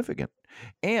are significant.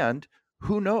 And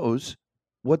who knows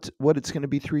what it's going to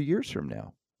be 3 years from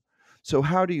now. So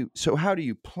how do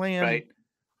you plan Right.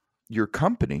 your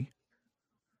company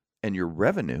and your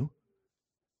revenue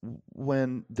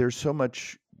when there's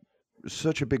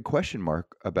such a big question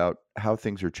mark about how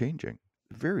things are changing?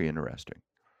 Very interesting.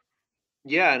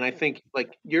 Yeah, and I think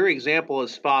like your example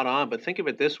is spot on, but think of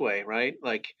it this way, right?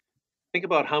 Like think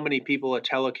about how many people are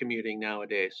telecommuting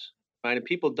nowadays, right? And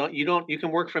people you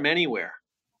can work from anywhere.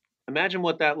 Imagine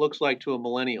what that looks like to a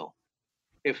millennial.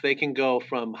 If they can go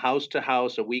from house to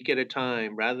house a week at a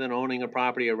time rather than owning a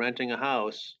property or renting a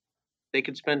house, they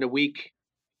could spend a week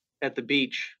at the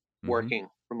beach Mhm. working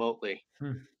remotely,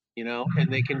 Hmm.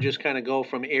 and they can just kind of go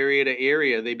from area to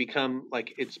area. They become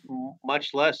like it's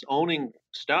much less owning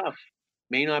stuff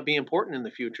may not be important in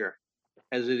the future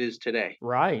as it is today.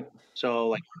 Right. So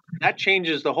like that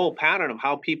changes the whole pattern of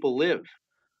how people live.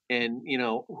 And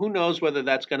who knows whether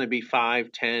that's going to be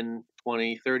 5, 10,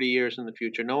 20, 30 years in the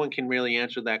future. No one can really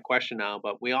answer that question now,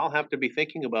 but we all have to be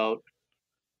thinking about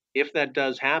if that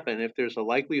does happen, if there's a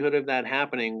likelihood of that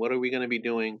happening, what are we going to be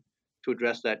doing to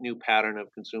address that new pattern of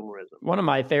consumerism? One of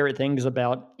my favorite things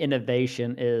about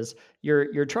innovation is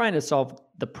you're trying to solve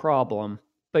the problem,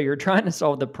 but you're trying to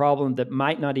solve the problem that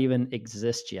might not even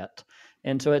exist yet.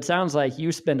 And so it sounds like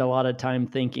you spend a lot of time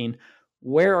thinking,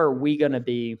 where are we going to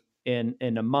be in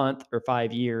a month or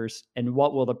 5 years, and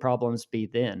what will the problems be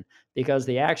then? Because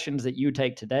the actions that you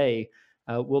take today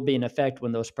will be in effect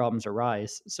when those problems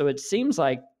arise. So it seems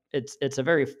like it's a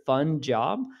very fun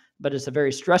job, but it's a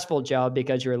very stressful job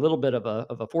because you're a little bit of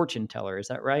a fortune teller. Is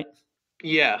that right?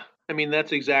 Yeah, I mean,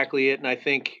 that's exactly it. And I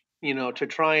think, to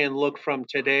try and look from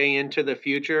today into the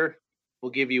future will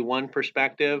give you one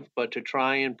perspective, but to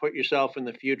try and put yourself in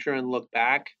the future and look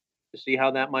back to see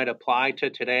how that might apply to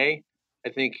today, I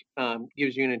think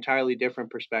gives you an entirely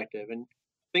different perspective. And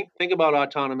think about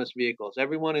autonomous vehicles.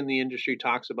 Everyone in the industry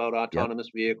talks about Yep. autonomous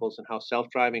vehicles and how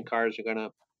self-driving cars are going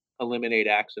to eliminate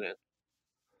accidents.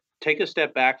 Take a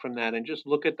step back from that and just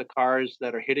look at the cars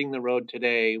that are hitting the road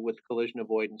today with collision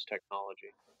avoidance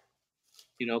technology.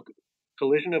 you know,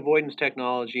 Collision avoidance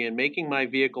technology and making my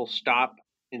vehicle stop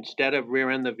instead of rear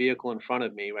end the vehicle in front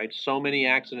of me, right? So many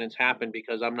accidents happen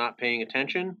because I'm not paying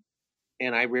attention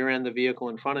and I rear end the vehicle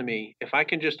in front of me. If I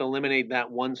can just eliminate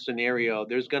that one scenario,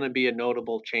 there's going to be a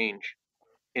notable change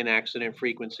in accident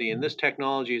frequency. And this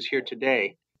technology is here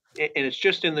today. And it's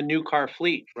just in the new car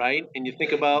fleet, right? And you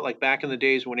think about like back in the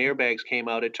days when airbags came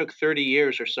out, it took 30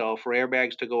 years or so for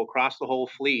airbags to go across the whole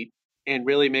fleet and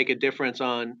really make a difference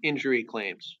on injury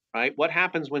claims, right? What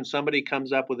happens when somebody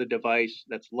comes up with a device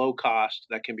that's low cost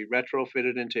that can be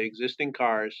retrofitted into existing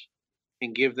cars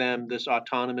and give them this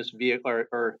autonomous vehicle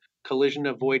or collision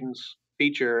avoidance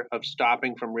feature of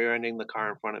stopping from rear-ending the car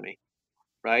in front of me,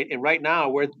 right? And right now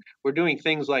we're doing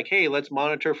things like, hey, let's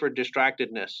monitor for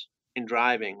distractedness in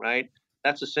driving, right?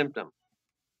 That's a symptom.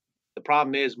 The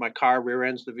problem is my car rear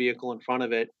ends the vehicle in front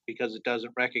of it because it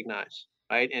doesn't recognize,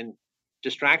 right? And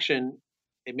distraction,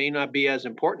 it may not be as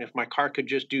important if my car could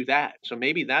just do that. So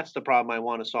maybe that's the problem I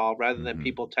want to solve rather than Mhm.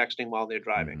 people texting while they're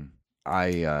driving.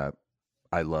 Mhm.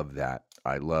 I love that.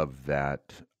 I love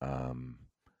that. The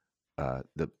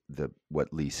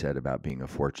what Lee said about being a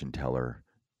fortune teller,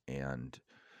 and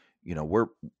we're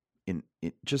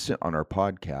just on our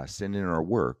podcast and in our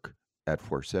work at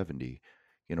 470.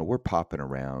 We're popping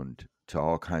around to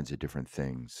all kinds of different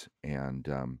things, and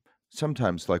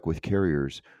sometimes, like with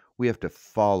carriers, we have to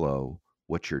follow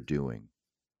what you're doing.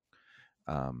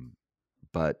 Um,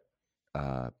 but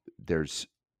there's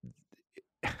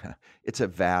it's a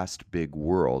vast, big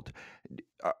world.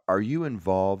 Are you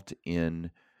involved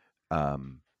in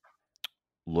um,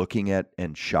 looking at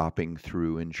and shopping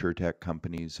through insurtech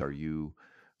companies? Are you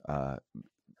uh,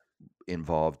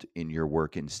 involved in your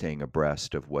work in staying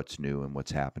abreast of what's new and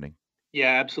what's happening?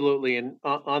 Yeah, absolutely. And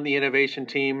on the innovation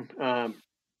team,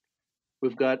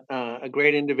 We've got a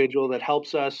great individual that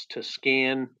helps us to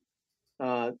scan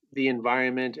the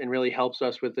environment and really helps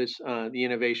us with the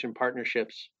innovation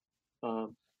partnerships.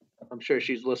 Um, I'm sure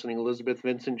she's listening, Elizabeth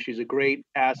Vincent. She's a great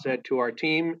asset to our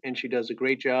team, and she does a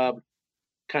great job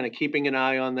kind of keeping an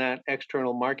eye on that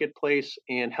external marketplace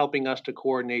and helping us to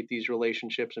coordinate these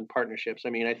relationships and partnerships.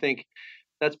 I mean, I think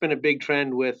that's been a big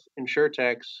trend with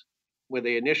insurtechs. Where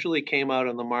they initially came out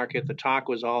on the market, the talk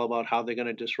was all about how they're going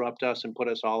to disrupt us and put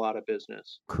us all out of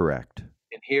business. Correct.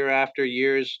 And here, after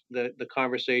years, the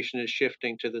conversation is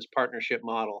shifting to this partnership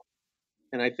model.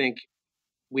 And I think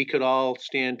we could all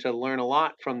stand to learn a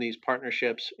lot from these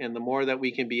partnerships. And the more that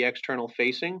we can be external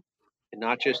facing and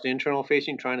not just internal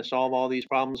facing, trying to solve all these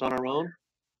problems on our own,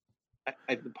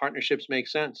 the partnerships make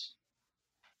sense.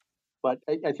 But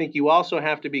I think you also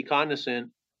have to be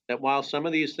cognizant that while some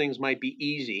of these things might be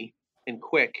easy and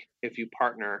quick if you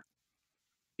partner,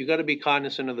 you got to be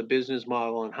cognizant of the business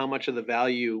model and how much of the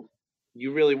value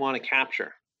you really want to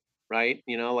capture, right?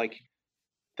 You know, like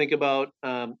think about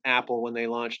Apple when they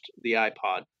launched the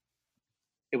iPod.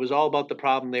 It was all about the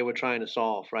problem they were trying to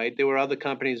solve, right? There were other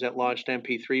companies that launched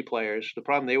MP3 players. The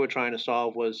problem they were trying to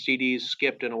solve was CDs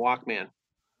skipped in a Walkman.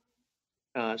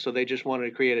 So they just wanted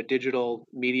to create a digital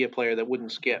media player that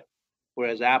wouldn't skip.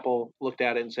 Whereas Apple looked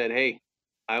at it and said, hey,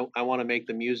 I want to make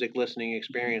the music listening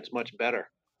experience much better.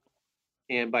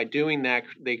 And by doing that,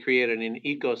 they created an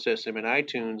ecosystem in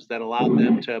iTunes that allowed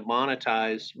them to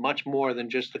monetize much more than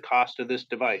just the cost of this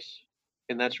device.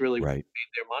 And that's really Right.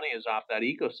 their money is off that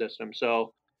ecosystem.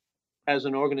 So as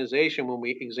an organization, when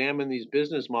we examine these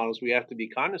business models, we have to be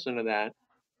cognizant of that.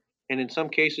 And in some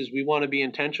cases, we want to be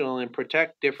intentional and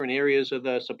protect different areas of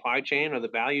the supply chain or the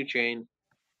value chain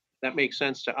that makes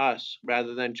sense to us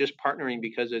rather than just partnering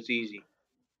because it's easy.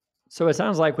 So it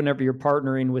sounds like whenever you're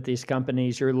partnering with these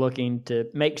companies, you're looking to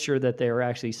make sure that they're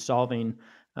actually solving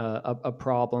a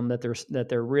problem, that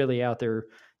they're really out there,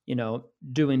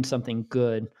 doing something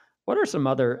good. What are some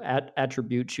other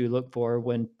attributes you look for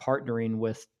when partnering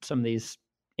with some of these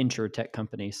insurtech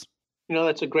companies? You know,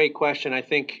 that's a great question. I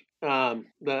think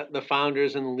the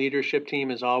founders and the leadership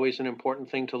team is always an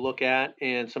important thing to look at,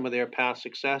 and some of their past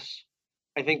success.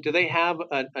 I think, do they have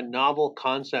a novel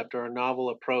concept or a novel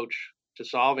approach to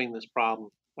solving this problem?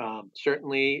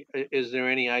 Certainly, is there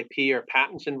any IP or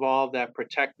patents involved that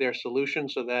protect their solution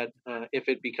so that if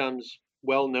it becomes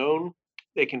well known,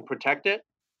 they can protect it?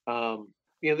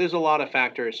 There's a lot of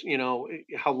factors.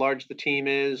 How large the team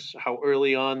is, how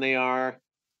early on they are.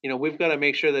 We've got to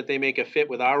make sure that they make a fit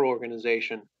with our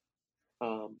organization.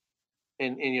 Um,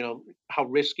 and how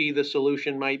risky the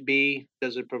solution might be.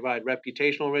 Does it provide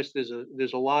reputational risk?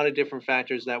 There's a lot of different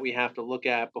factors that we have to look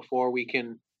at before we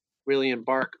can really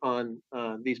embark on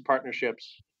these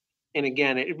partnerships. And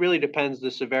again, it really depends the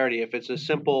severity. If it's a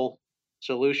simple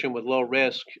solution with low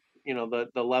risk, the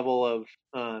level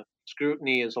of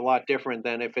scrutiny is a lot different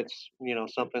than if it's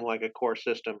something like a core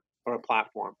system or a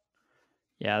platform.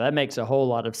 Yeah, that makes a whole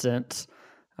lot of sense.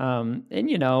 And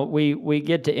we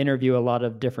get to interview a lot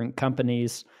of different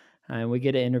companies, and we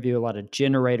get to interview a lot of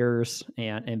generators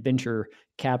and venture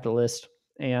capitalists,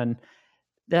 and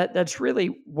that's really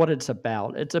what it's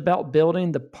about. It's about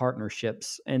building the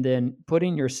partnerships and then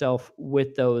putting yourself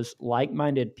with those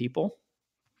like-minded people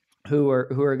who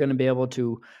are going to be able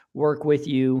to work with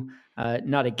you,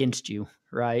 not against you,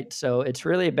 right? So it's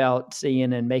really about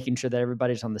seeing and making sure that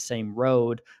everybody's on the same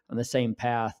road, on the same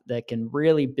path, that can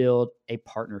really build a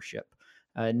partnership,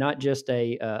 not just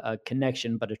a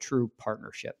connection, but a true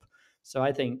partnership. So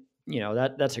I think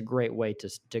that's a great way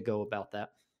to go about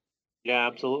that. Yeah,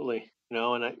 absolutely.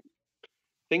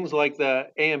 Things like the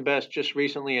AM Best just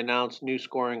recently announced new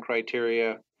scoring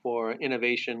criteria for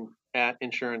innovation at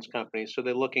insurance companies. So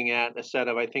they're looking at a set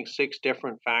of, I think, 6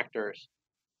 different factors.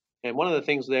 And one of the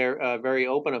things they're very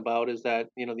open about is that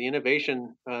the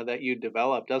innovation that you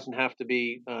develop doesn't have to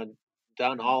be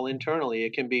done all internally.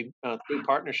 It can be through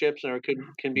partnerships, or it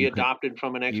can be You can adopted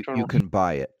from an you external. can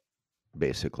buy it,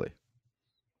 basically.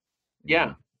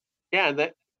 Yeah, yeah.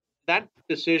 That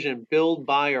decision, build,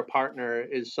 buy, or partner,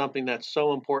 is something that's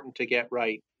so important to get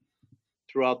right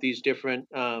throughout these different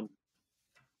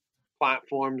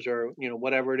platforms, or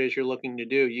whatever it is you're looking to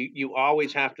do. You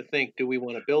always have to think, do we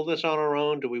want to build this on our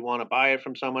own, do we want to buy it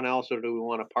from someone else, or do we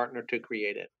want to partner to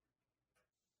create it?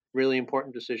 Really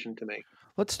important decision to make.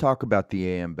 Let's talk about the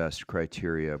AM Best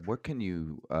criteria. What can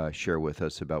you share with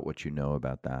us about what you know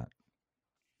about that?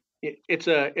 It's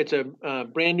a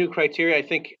brand new criteria. I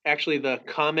think actually the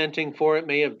commenting for it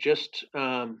may have just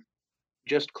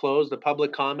closed, the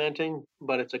public commenting,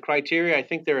 but it's a criteria. I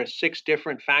think there are 6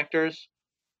 different factors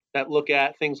that look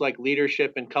at things like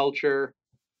leadership and culture,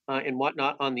 and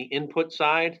whatnot on the input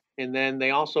side, and then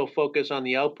they also focus on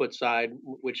the output side,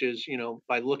 which is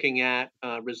by looking at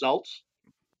results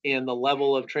and the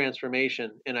level of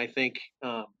transformation. And I think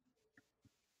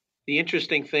the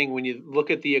interesting thing when you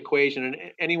look at the equation, and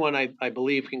anyone I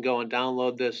believe can go and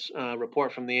download this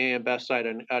report from the AM Best site,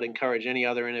 and I'd encourage any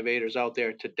other innovators out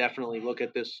there to definitely look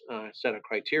at this set of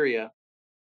criteria.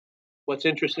 What's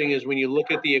interesting is when you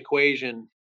look at the equation,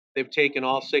 they've taken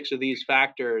all 6 of these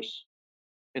factors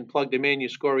and plugged them in. You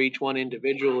score each one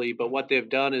individually, but what they've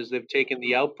done is they've taken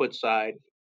the output side.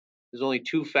 There's only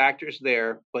 2 factors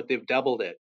there, but they've doubled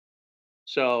it.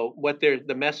 So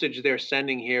the message they're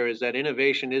sending here is that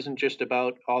innovation isn't just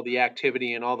about all the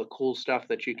activity and all the cool stuff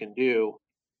that you can do.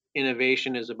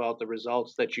 Innovation is about the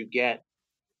results that you get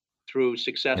through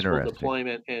successful Interesting.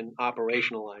 deployment and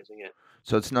operationalizing it.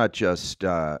 So it's not just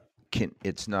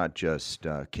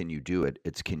can you do it?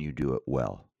 It's can you do it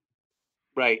well?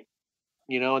 Right.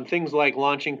 And things like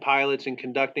launching pilots and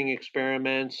conducting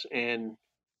experiments and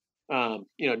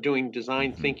doing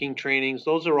design Hmm. thinking trainings.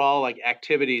 Those are all like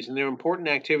activities, and they're important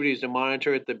activities to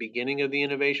monitor at the beginning of the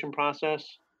innovation process.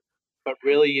 But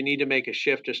really, you need to make a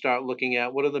shift to start looking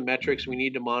at what are the metrics we Hmm.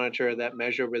 need to monitor that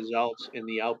measure results in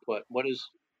the output.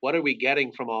 What are we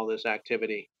getting from all this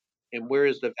activity, and where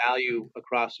is the value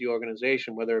across the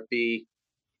organization? Whether it be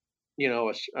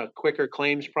a quicker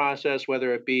claims process,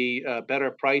 whether it be better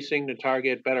pricing to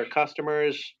target better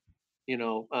customers,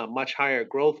 much higher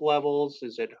growth levels.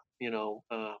 Is it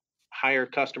higher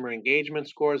customer engagement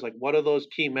scores? Like, what are those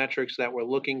key metrics that we're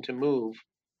looking to move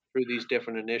through these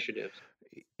different initiatives?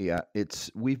 Yeah,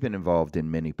 we've been involved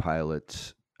in many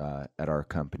pilots at our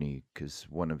company because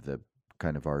one of the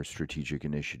kind of our strategic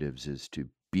initiatives is to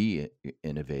be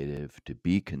innovative, to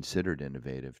be considered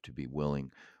innovative, to be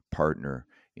willing partner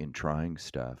in trying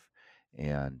stuff,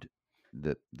 and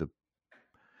the the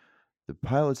the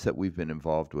pilots that we've been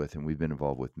involved with, and we've been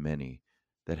involved with many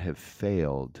that have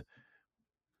failed,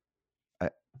 uh,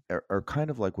 are kind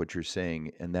of like what you're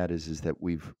saying, and that is that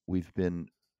we've been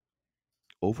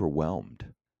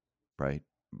overwhelmed, right?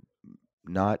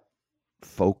 Not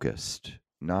focused,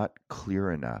 not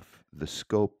clear enough. The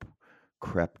scope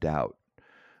crept out.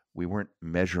 We weren't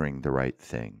measuring the right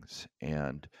things.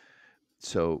 And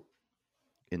so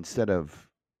instead of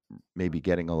maybe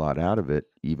getting a lot out of it,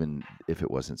 even if it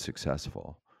wasn't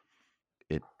successful,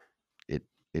 it it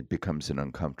it becomes an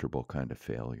uncomfortable kind of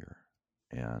failure.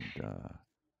 And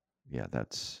yeah,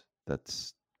 that's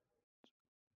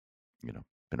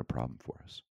been a problem for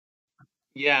us.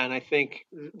 Yeah, and I think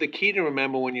the key to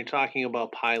remember when you're talking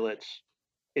about pilots,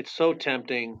 it's so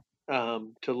tempting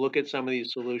to look at some of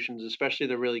these solutions, especially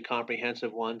the really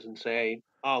comprehensive ones, and say,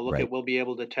 "Oh, look, Right. we'll be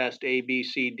able to test A, B,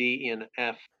 C, D, and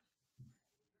F."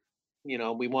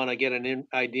 We want to get an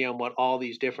idea on what all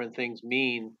these different things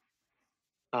mean.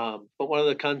 But one of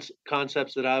the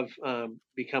concepts that I've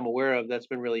become aware of that's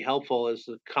been really helpful is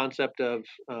the concept of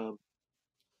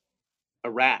a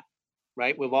RAT,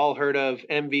 right? We've all heard of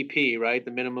MVP, right?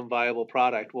 The minimum viable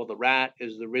product. Well, the RAT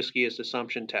is the riskiest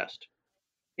assumption test.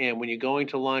 And when you're going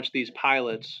to launch these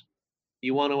pilots,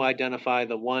 you want to identify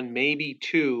the one, maybe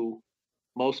two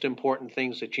most important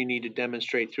things that you need to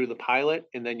demonstrate through the pilot.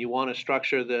 And then you want to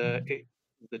structure the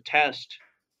test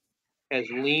as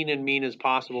lean and mean as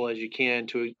possible as you can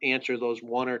to answer those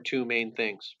one or two main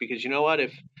things. Because you know what?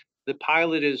 If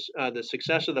the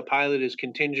success of the pilot is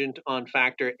contingent on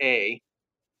factor A,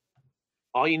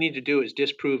 all you need to do is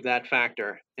disprove that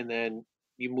factor, and then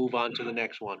you move on to the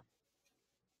next one,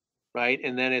 right?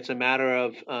 And then it's a matter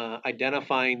of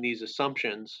identifying these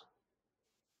assumptions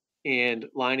and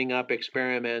lining up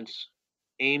experiments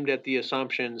aimed at the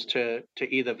assumptions to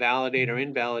either validate or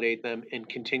invalidate them, and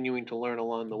continuing to learn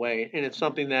along the way. And it's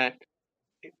something that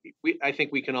I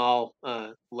think we can all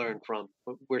learn from.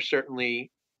 We're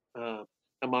certainly uh,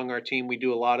 among our team. We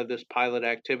do a lot of this pilot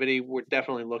activity. We're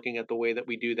definitely looking at the way that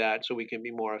we do that so we can be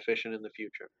more efficient in the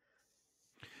future.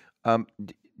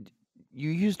 You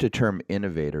used a term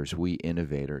innovators, we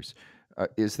innovators.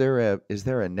 Is there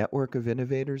a network of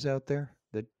innovators out there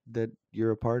that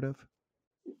you're a part of?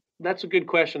 That's a good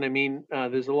question. I mean,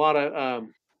 there's a lot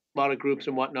of groups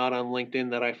and whatnot on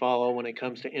LinkedIn that I follow when it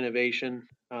comes to innovation.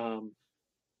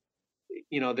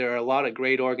 There are a lot of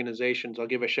great organizations. I'll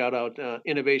give a shout out.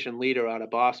 Innovation Leader out of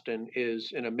Boston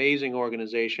is an amazing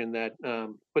organization that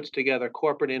puts together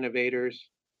corporate innovators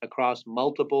across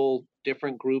multiple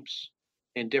different groups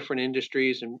in different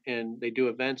industries, and they do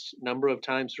events a number of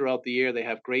times throughout the year. They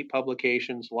have great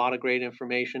publications, a lot of great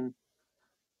information.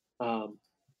 Um,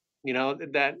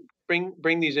 that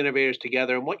bring these innovators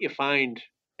together. And what you find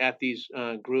at these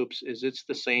groups is it's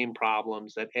the same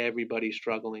problems that everybody's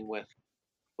struggling with.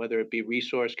 whether it be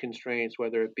resource constraints,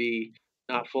 whether it be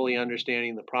not fully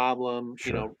understanding the problem,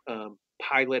 Sure.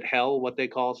 pilot hell, what they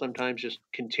call sometimes, just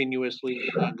continuously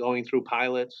going through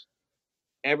pilots.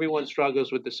 Everyone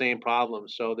struggles with the same problem.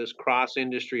 So this cross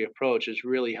industry approach is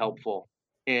really helpful.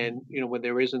 And when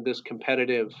there isn't this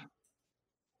competitive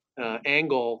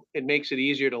angle, it makes it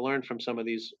easier to learn from some of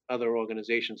these other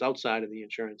organizations outside of the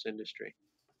insurance industry.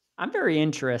 I'm very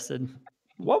interested.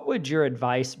 What would your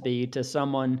advice be to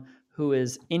someone who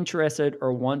is interested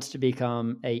or wants to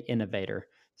become a innovator?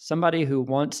 Somebody who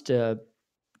wants to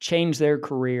change their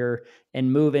career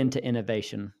and move into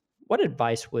innovation. What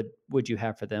advice would you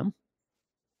have for them?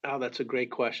 Oh, that's a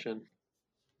great question.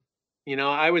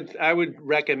 I would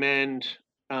recommend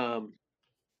um,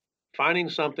 finding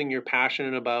something you're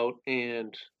passionate about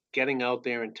and getting out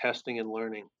there and testing and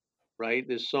learning. Right?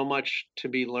 There's so much to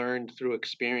be learned through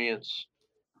experience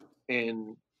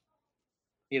and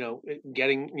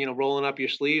getting rolling up your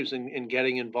sleeves and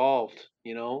getting involved.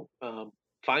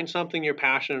 Find something you're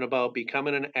passionate about,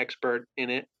 becoming an expert in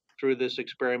it through this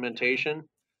experimentation,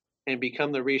 and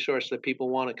become the resource that people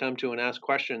want to come to and ask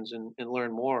questions and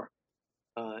learn more.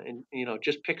 And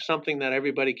just pick something that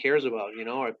everybody cares about,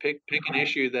 or pick an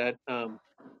issue that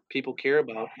people care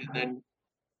about, and then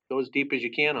go as deep as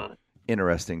you can on it.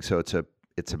 Interesting. So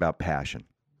it's about passion.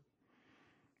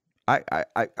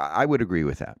 I would agree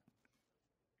with that.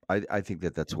 I think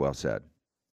that's well said.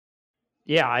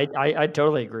 Yeah, I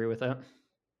totally agree with that.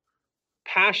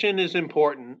 Passion is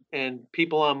important, and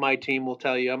people on my team will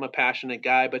tell you I'm a passionate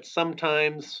guy, but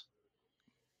sometimes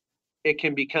it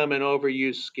can become an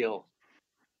overused skill,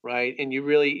 right? And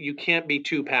you can't be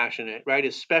too passionate, right?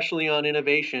 Especially on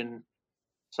innovation,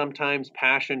 sometimes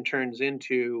passion turns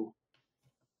into,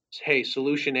 hey,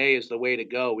 solution A is the way to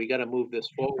go. We got to move this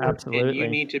forward. And you Absolutely.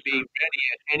 need to be ready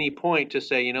at any point to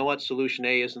say, you know what, solution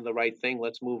A isn't the right thing.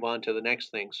 Let's move on to the next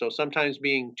thing. So sometimes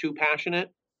being too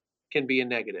passionate can be a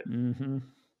negative. Hmm.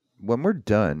 When we're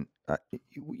done,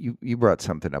 you brought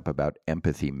something up about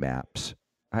empathy maps.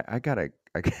 I gotta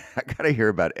I gotta hear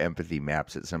about empathy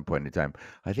maps at some point in time.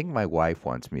 I think my wife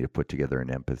wants me to put together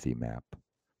an empathy map.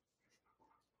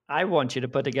 I want you to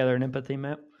put together an empathy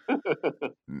map.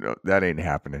 No, that ain't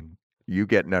happening. You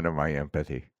get none of my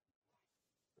empathy.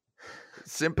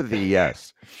 Sympathy,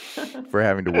 yes, for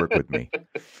having to work with me.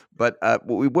 But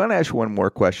we want to ask one more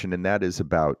question, and that is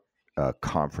about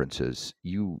conferences.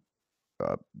 You're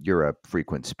a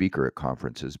frequent speaker at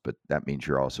conferences, but that means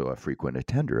you're also a frequent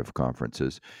attender of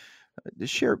conferences.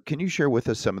 Can you share with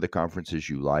us some of the conferences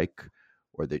you like,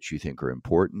 or that you think are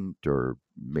important, or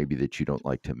maybe that you don't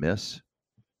like to miss?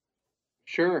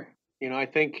 Sure. I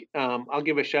think I'll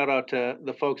give a shout out to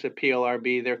the folks at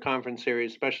PLRB, their conference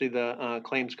series, especially the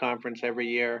claims conference every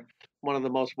year. One of the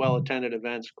most well attended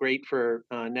events, great for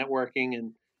networking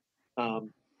and um,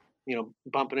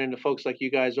 bumping into folks like you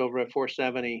guys over at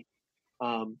 470.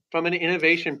 From an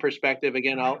innovation perspective,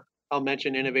 again, I'll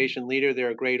mention Innovation Leader. They're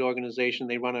a great organization.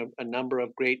 They run a number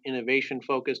of great innovation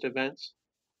focused events.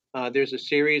 There's a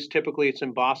series, typically it's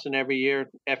in Boston every year,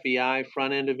 FEI,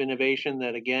 Front End of Innovation,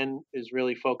 that again is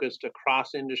really focused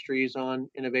across industries on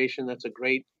innovation. That's a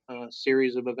great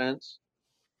series of events.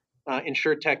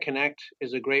 InsurTech Connect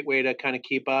is a great way to kind of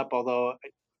keep up, although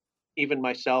even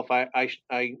myself, I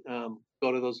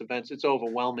go to those events. It's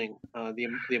overwhelming,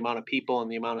 the amount of people and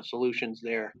the amount of solutions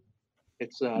there.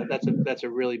 It's that's a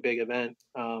really big event.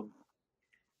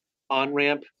 On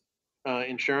ramp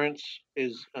insurance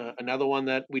is another one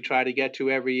that we try to get to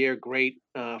every year. Great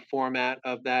format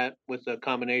of that with a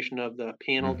combination of the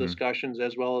panel Hmm. discussions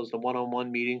as well as the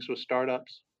one-on-one meetings with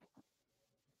startups.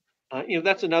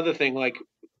 That's another thing. Like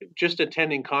just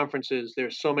attending conferences,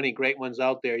 there's so many great ones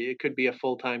out there. It could be a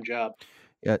full-time job.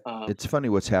 Yeah, Um, it's funny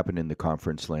what's happened in the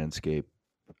conference landscape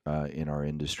in our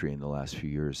industry in the last few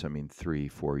years. I mean, 3,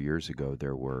 4 years ago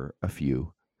there were a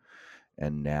few,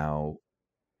 and now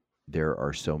there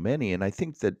are so many, and I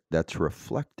think that that's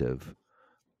reflective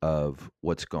of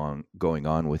what's going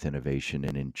on with innovation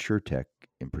and insurtech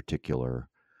in particular.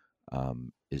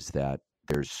 Is that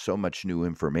there's so much new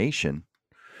information.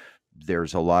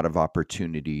 There's a lot of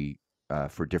opportunity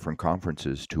for different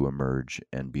conferences to emerge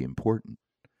and be important,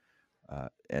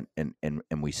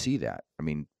 and we see that. I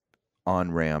mean,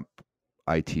 On Ramp,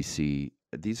 ITC.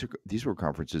 These were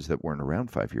conferences that weren't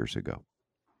around 5 years ago,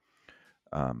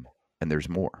 and there's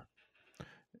more.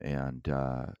 And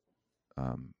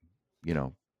um, you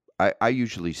know, I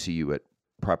usually see you at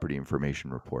Property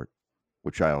Information Report,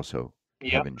 which I also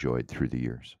yep. have enjoyed through the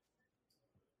years.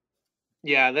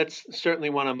 Yeah, that's certainly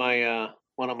one of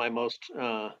my most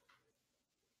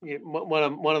Yeah, one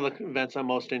of the events I'm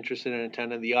most interested in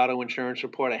attending, the auto insurance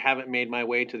report. I haven't made my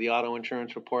way to the auto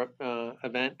insurance report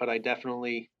event, but I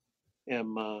definitely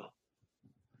am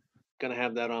going to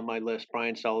have that on my list.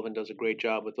 Brian Sullivan does a great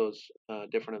job with those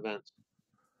different events.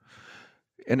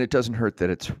 And it doesn't hurt that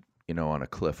it's, on a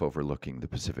cliff overlooking the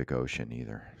Pacific Ocean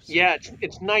either. So, Yeah,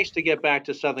 it's nice to get back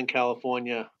to Southern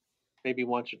California, maybe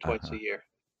once or twice uh-huh. a year.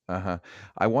 Uh-huh.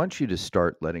 I want you to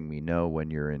start letting me know when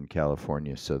you're in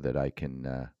California so that I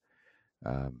can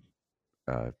um,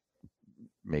 uh,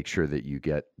 make sure that you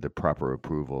get the proper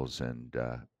approvals and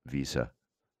visa,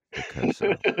 because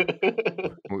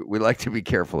we like to be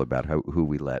careful about who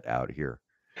we let out here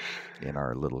in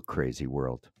our little crazy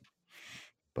world.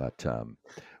 But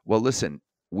well, listen,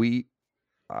 we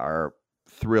are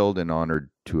thrilled and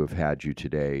honored to have had you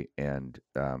today, and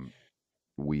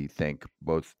we thank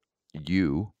both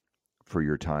you for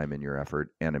your time and your effort,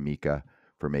 and Amika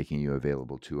for making you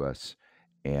available to us.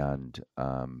 And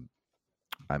I'm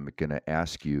going to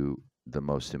ask you the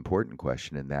most important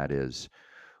question, and that is,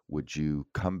 would you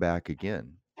come back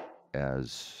again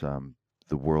as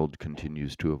the world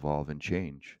continues to evolve and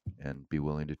change, and be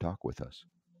willing to talk with us?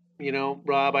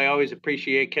 Rob, I always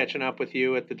appreciate catching up with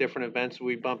you at the different events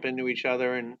we bump into each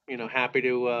other, and happy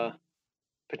to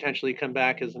potentially come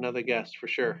back as another guest for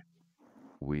sure.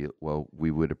 We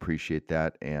would appreciate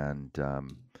that, and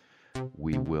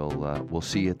we'll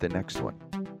see you at the next one.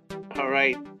 All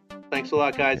right. Thanks a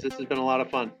lot, guys. This has been a lot of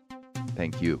fun.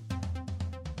 Thank you.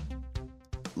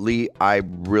 Lee, I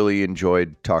really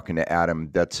enjoyed talking to Adam.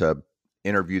 That's a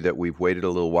interview that we've waited a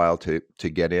little while to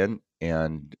get in,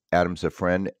 and Adam's a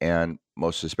friend, and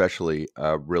most especially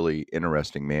a really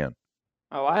interesting man.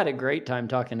 Oh, I had a great time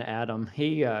talking to Adam.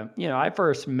 I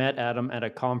first met Adam at a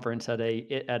conference at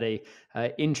a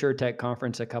InsurTech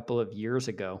conference a couple of years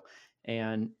ago,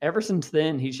 and ever since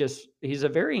then, he's a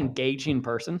very engaging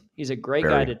person. He's a great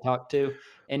guy Very. to talk to,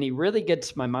 and he really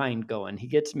gets my mind going. He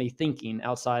gets me thinking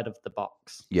outside of the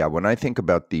box. Yeah, when I think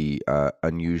about the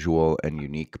unusual and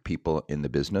unique people in the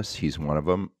business, he's one of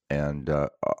them. And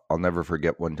I'll never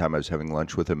forget one time I was having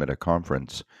lunch with him at a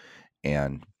conference,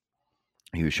 and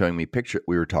he was showing me picture.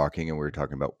 We were talking, and we were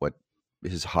talking about what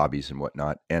his hobbies and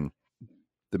whatnot. And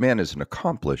the man is an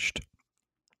accomplished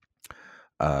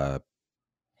uh,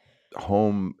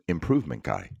 home improvement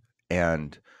guy,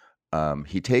 and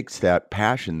he takes that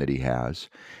passion that he has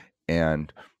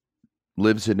and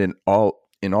lives it in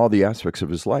all the aspects of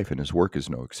his life, and his work is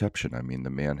no exception. I mean, the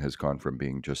man has gone from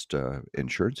being just an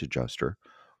insurance adjuster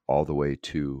all the way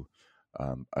to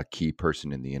a key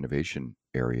person in the innovation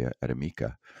area at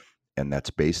Amica, and that's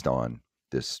based on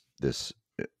this this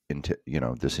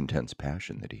intense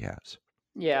passion that he has.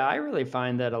 Yeah, I really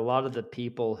find that a lot of the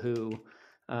people who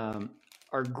um,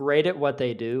 are great at what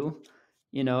they do,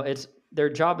 it's their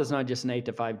job is not just an 8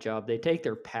 to 5 job. They take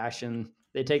their passion,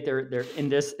 they take their in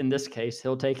this case,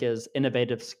 he'll take his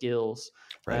innovative skills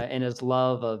Right, and his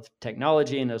love of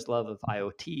technology and his love of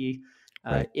IoT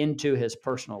right. into his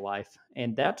personal life,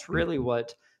 and that's really Mhm.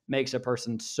 what makes a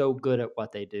person so good at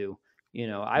what they do.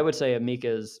 I would say Amika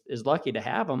is lucky to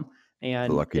have him,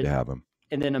 and Lucky to have him.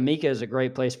 and then Amika is a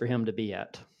great place for him to be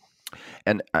at.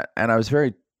 And I was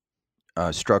very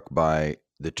struck by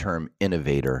the term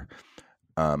innovator,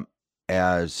 um,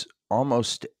 as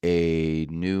almost a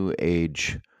new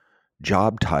age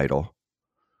job title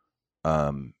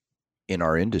um, in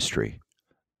our industry,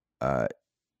 uh,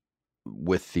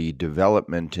 with the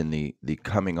development and the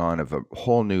coming on of a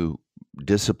whole new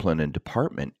discipline and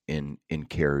department in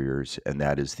carriers, and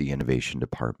that is the innovation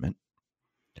department.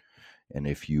 And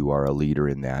if you are a leader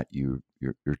in that, your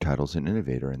title's an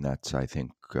innovator, and that's, I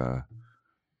think.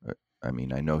 I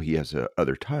mean, I know he has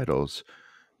other titles.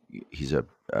 He's a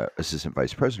assistant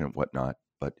vice president, whatnot.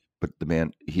 But the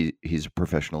man, he's a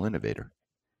professional innovator.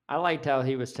 I liked how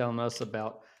he was telling us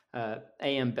about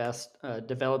AM Best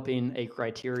developing a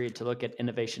criteria to look at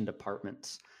innovation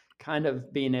departments, kind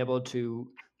of being able to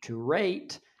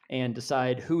rate and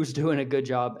decide who's doing a good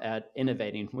job at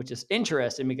innovating, which is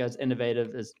interesting because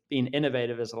being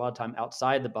innovative is a lot of time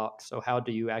outside the box. So how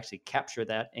do you actually capture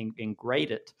that and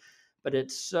grade it? But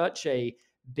it's such a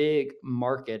big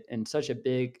market and such a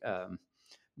big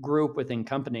group within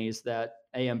companies that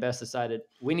AM Best decided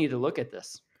we need to look at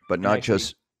this But and not actually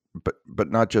just,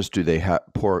 but not just do they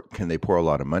pour can they pour a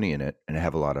lot of money in it and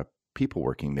have a lot of people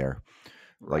working there?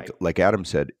 Like right. like Adam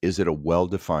said, is it a well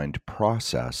defined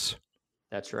process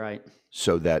That's right.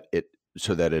 so that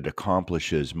it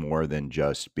accomplishes more than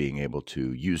just being able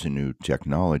to use a new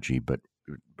technology, but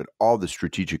all the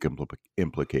strategic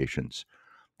implications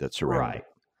that surround it.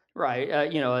 Right. Right.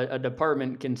 A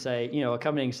department can say, a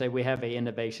company can say we have a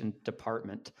innovation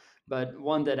department, but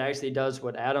one that actually does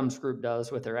what Adam's group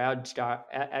does with their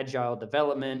agile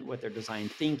development, with their design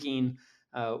thinking,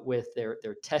 with their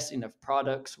testing of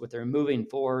products, with their moving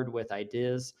forward with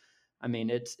ideas. I mean,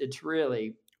 it's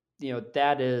really,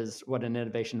 that is what an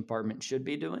innovation department should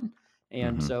be doing.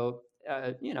 And Mhm. so,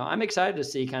 I'm excited to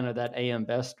see kind of that AM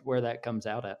Best where that comes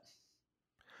out at.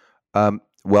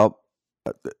 Well,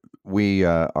 we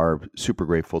are super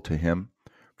grateful to him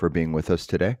for being with us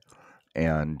today,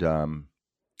 and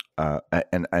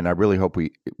and I really hope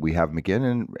we have him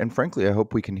again. And frankly, I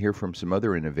hope we can hear from some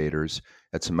other innovators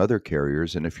at some other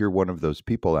carriers. And if you're one of those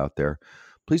people out there,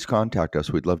 please contact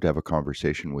us. We'd love to have a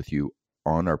conversation with you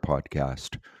on our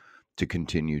podcast to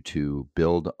continue to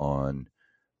build on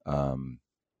um,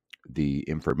 the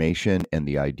information and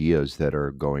the ideas that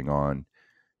are going on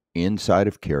inside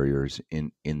of carriers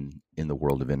in the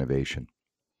world of innovation.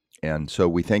 And so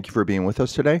we thank you for being with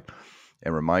us today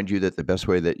and remind you that the best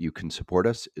way that you can support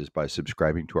us is by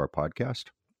subscribing to our podcast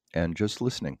and just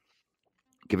listening.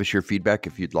 Give us your feedback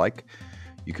if you'd like.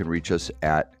 You can reach us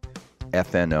at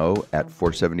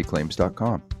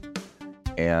fno@470claims.com.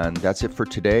 And that's it for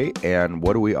today. And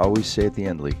what do we always say at the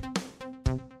end, Lee?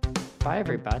 Bye,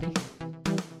 everybody.